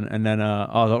argument, and then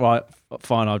I was like, right,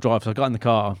 fine, I'll drive. So I got in the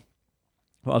car,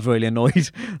 but I was really annoyed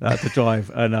that I had to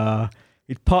drive. And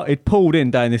he'd pulled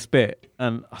in down this bit,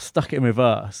 and I stuck it in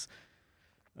reverse.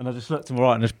 And I just looked to my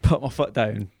right and just put my foot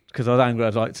down because I was angry.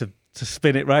 I'd like to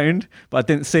spin it round, but I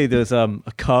didn't see there was a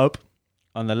curb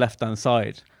on the left hand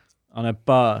side, and I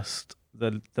burst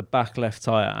the back left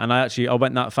tire. And I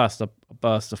went that fast, I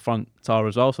burst the front tire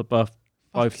as well, so I burst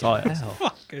both tires.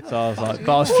 So I was like,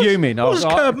 but I was fuming. What's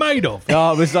curb made of?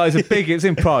 Yeah, it's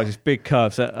in Prague, it's big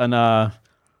curves. And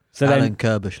so Alan then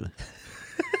Kirbishley.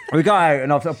 we got out,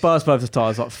 and I burst both the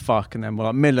tires, like fuck, and then we're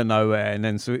like middle of nowhere, and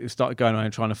then so we started going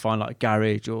around trying to find like a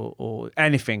garage or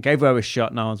anything. Everywhere was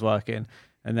shut, no one's working.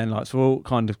 And then like so we're all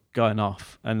kind of going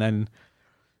off, and then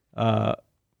my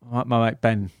mate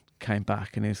Ben came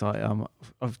back, and he's like,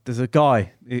 there's a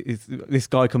guy. This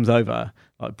guy comes over,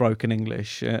 like broken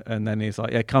English, and then he's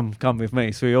like, yeah, come with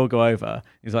me. So we all go over.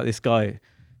 He's like, this guy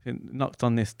knocked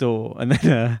on this door, and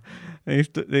then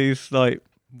these like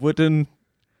wooden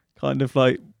kind of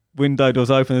like window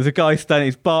doors open. There's a guy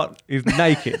standing. He's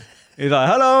naked. He's like,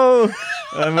 hello.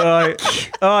 And we're like,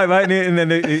 all right, mate. And then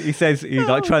he says, he's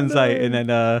like, translate. And then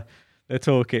they're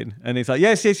talking. And he's like,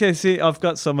 yes. I've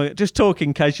got some, just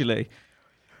talking casually.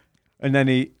 And then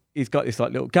he's got this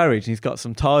like little garage, and he's got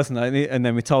some tires and that. And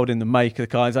then we told him the make of the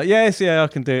car. He's like, yes, I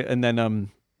can do it. And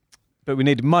then, but we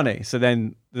needed money. So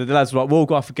then the lads were like, we'll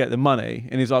go off and get the money.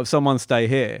 And he's like, someone stay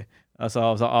here. So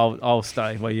I was like, I'll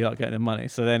stay while you're not getting the money.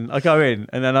 So then I go in,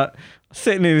 and then I'm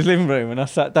sitting in his living room, and I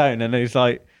sat down, and he's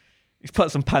like, he's put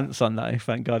some pants on now,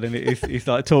 thank God, and he's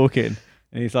like talking,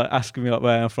 and he's like asking me like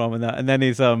where I'm from and that, and then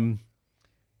his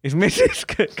missus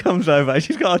comes over, and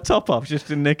she's got a top off,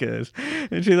 just in knickers,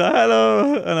 and she's like,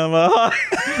 hello, and I'm like, hi,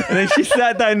 and then she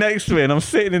sat down next to me, and I'm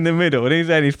sitting in the middle, and he's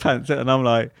in his pants, and I'm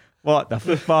like, what the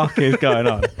fuck is going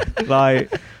on?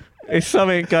 Like, it's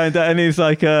something going down, and he's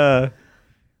like,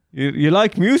 you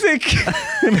like music?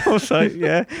 And I was like,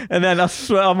 yeah, and then I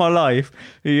swear on my life,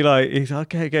 he's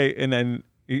like, okay, and then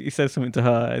he says something to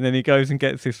her, and then he goes and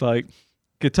gets this like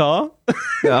guitar.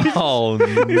 Oh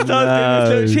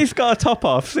no! She's got a top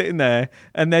off, sitting there,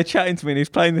 and they're chatting to me, and he's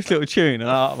playing this little tune,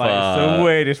 and mate, it's the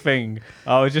weirdest thing.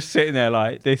 I was just sitting there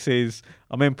like,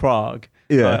 I'm in Prague.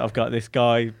 Yeah, like, I've got this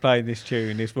guy playing this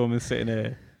tune, this woman sitting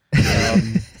here. But yeah,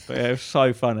 it was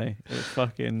so funny. It was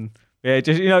fucking. Yeah,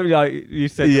 just like you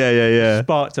said, yeah,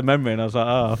 sparked a memory, and I was like,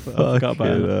 I forgot about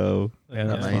it. Yeah,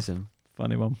 that's amazing,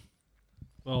 funny one.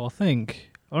 Well,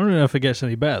 I don't know if it gets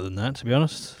any better than that, to be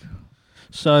honest.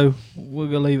 So we're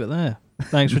gonna leave it there.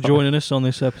 Thanks for joining us on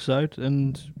this episode,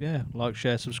 and yeah, like,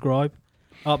 share, subscribe.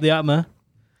 Up the APMA.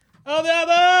 Up the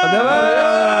APMA. Up the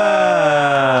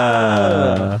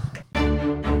APMA.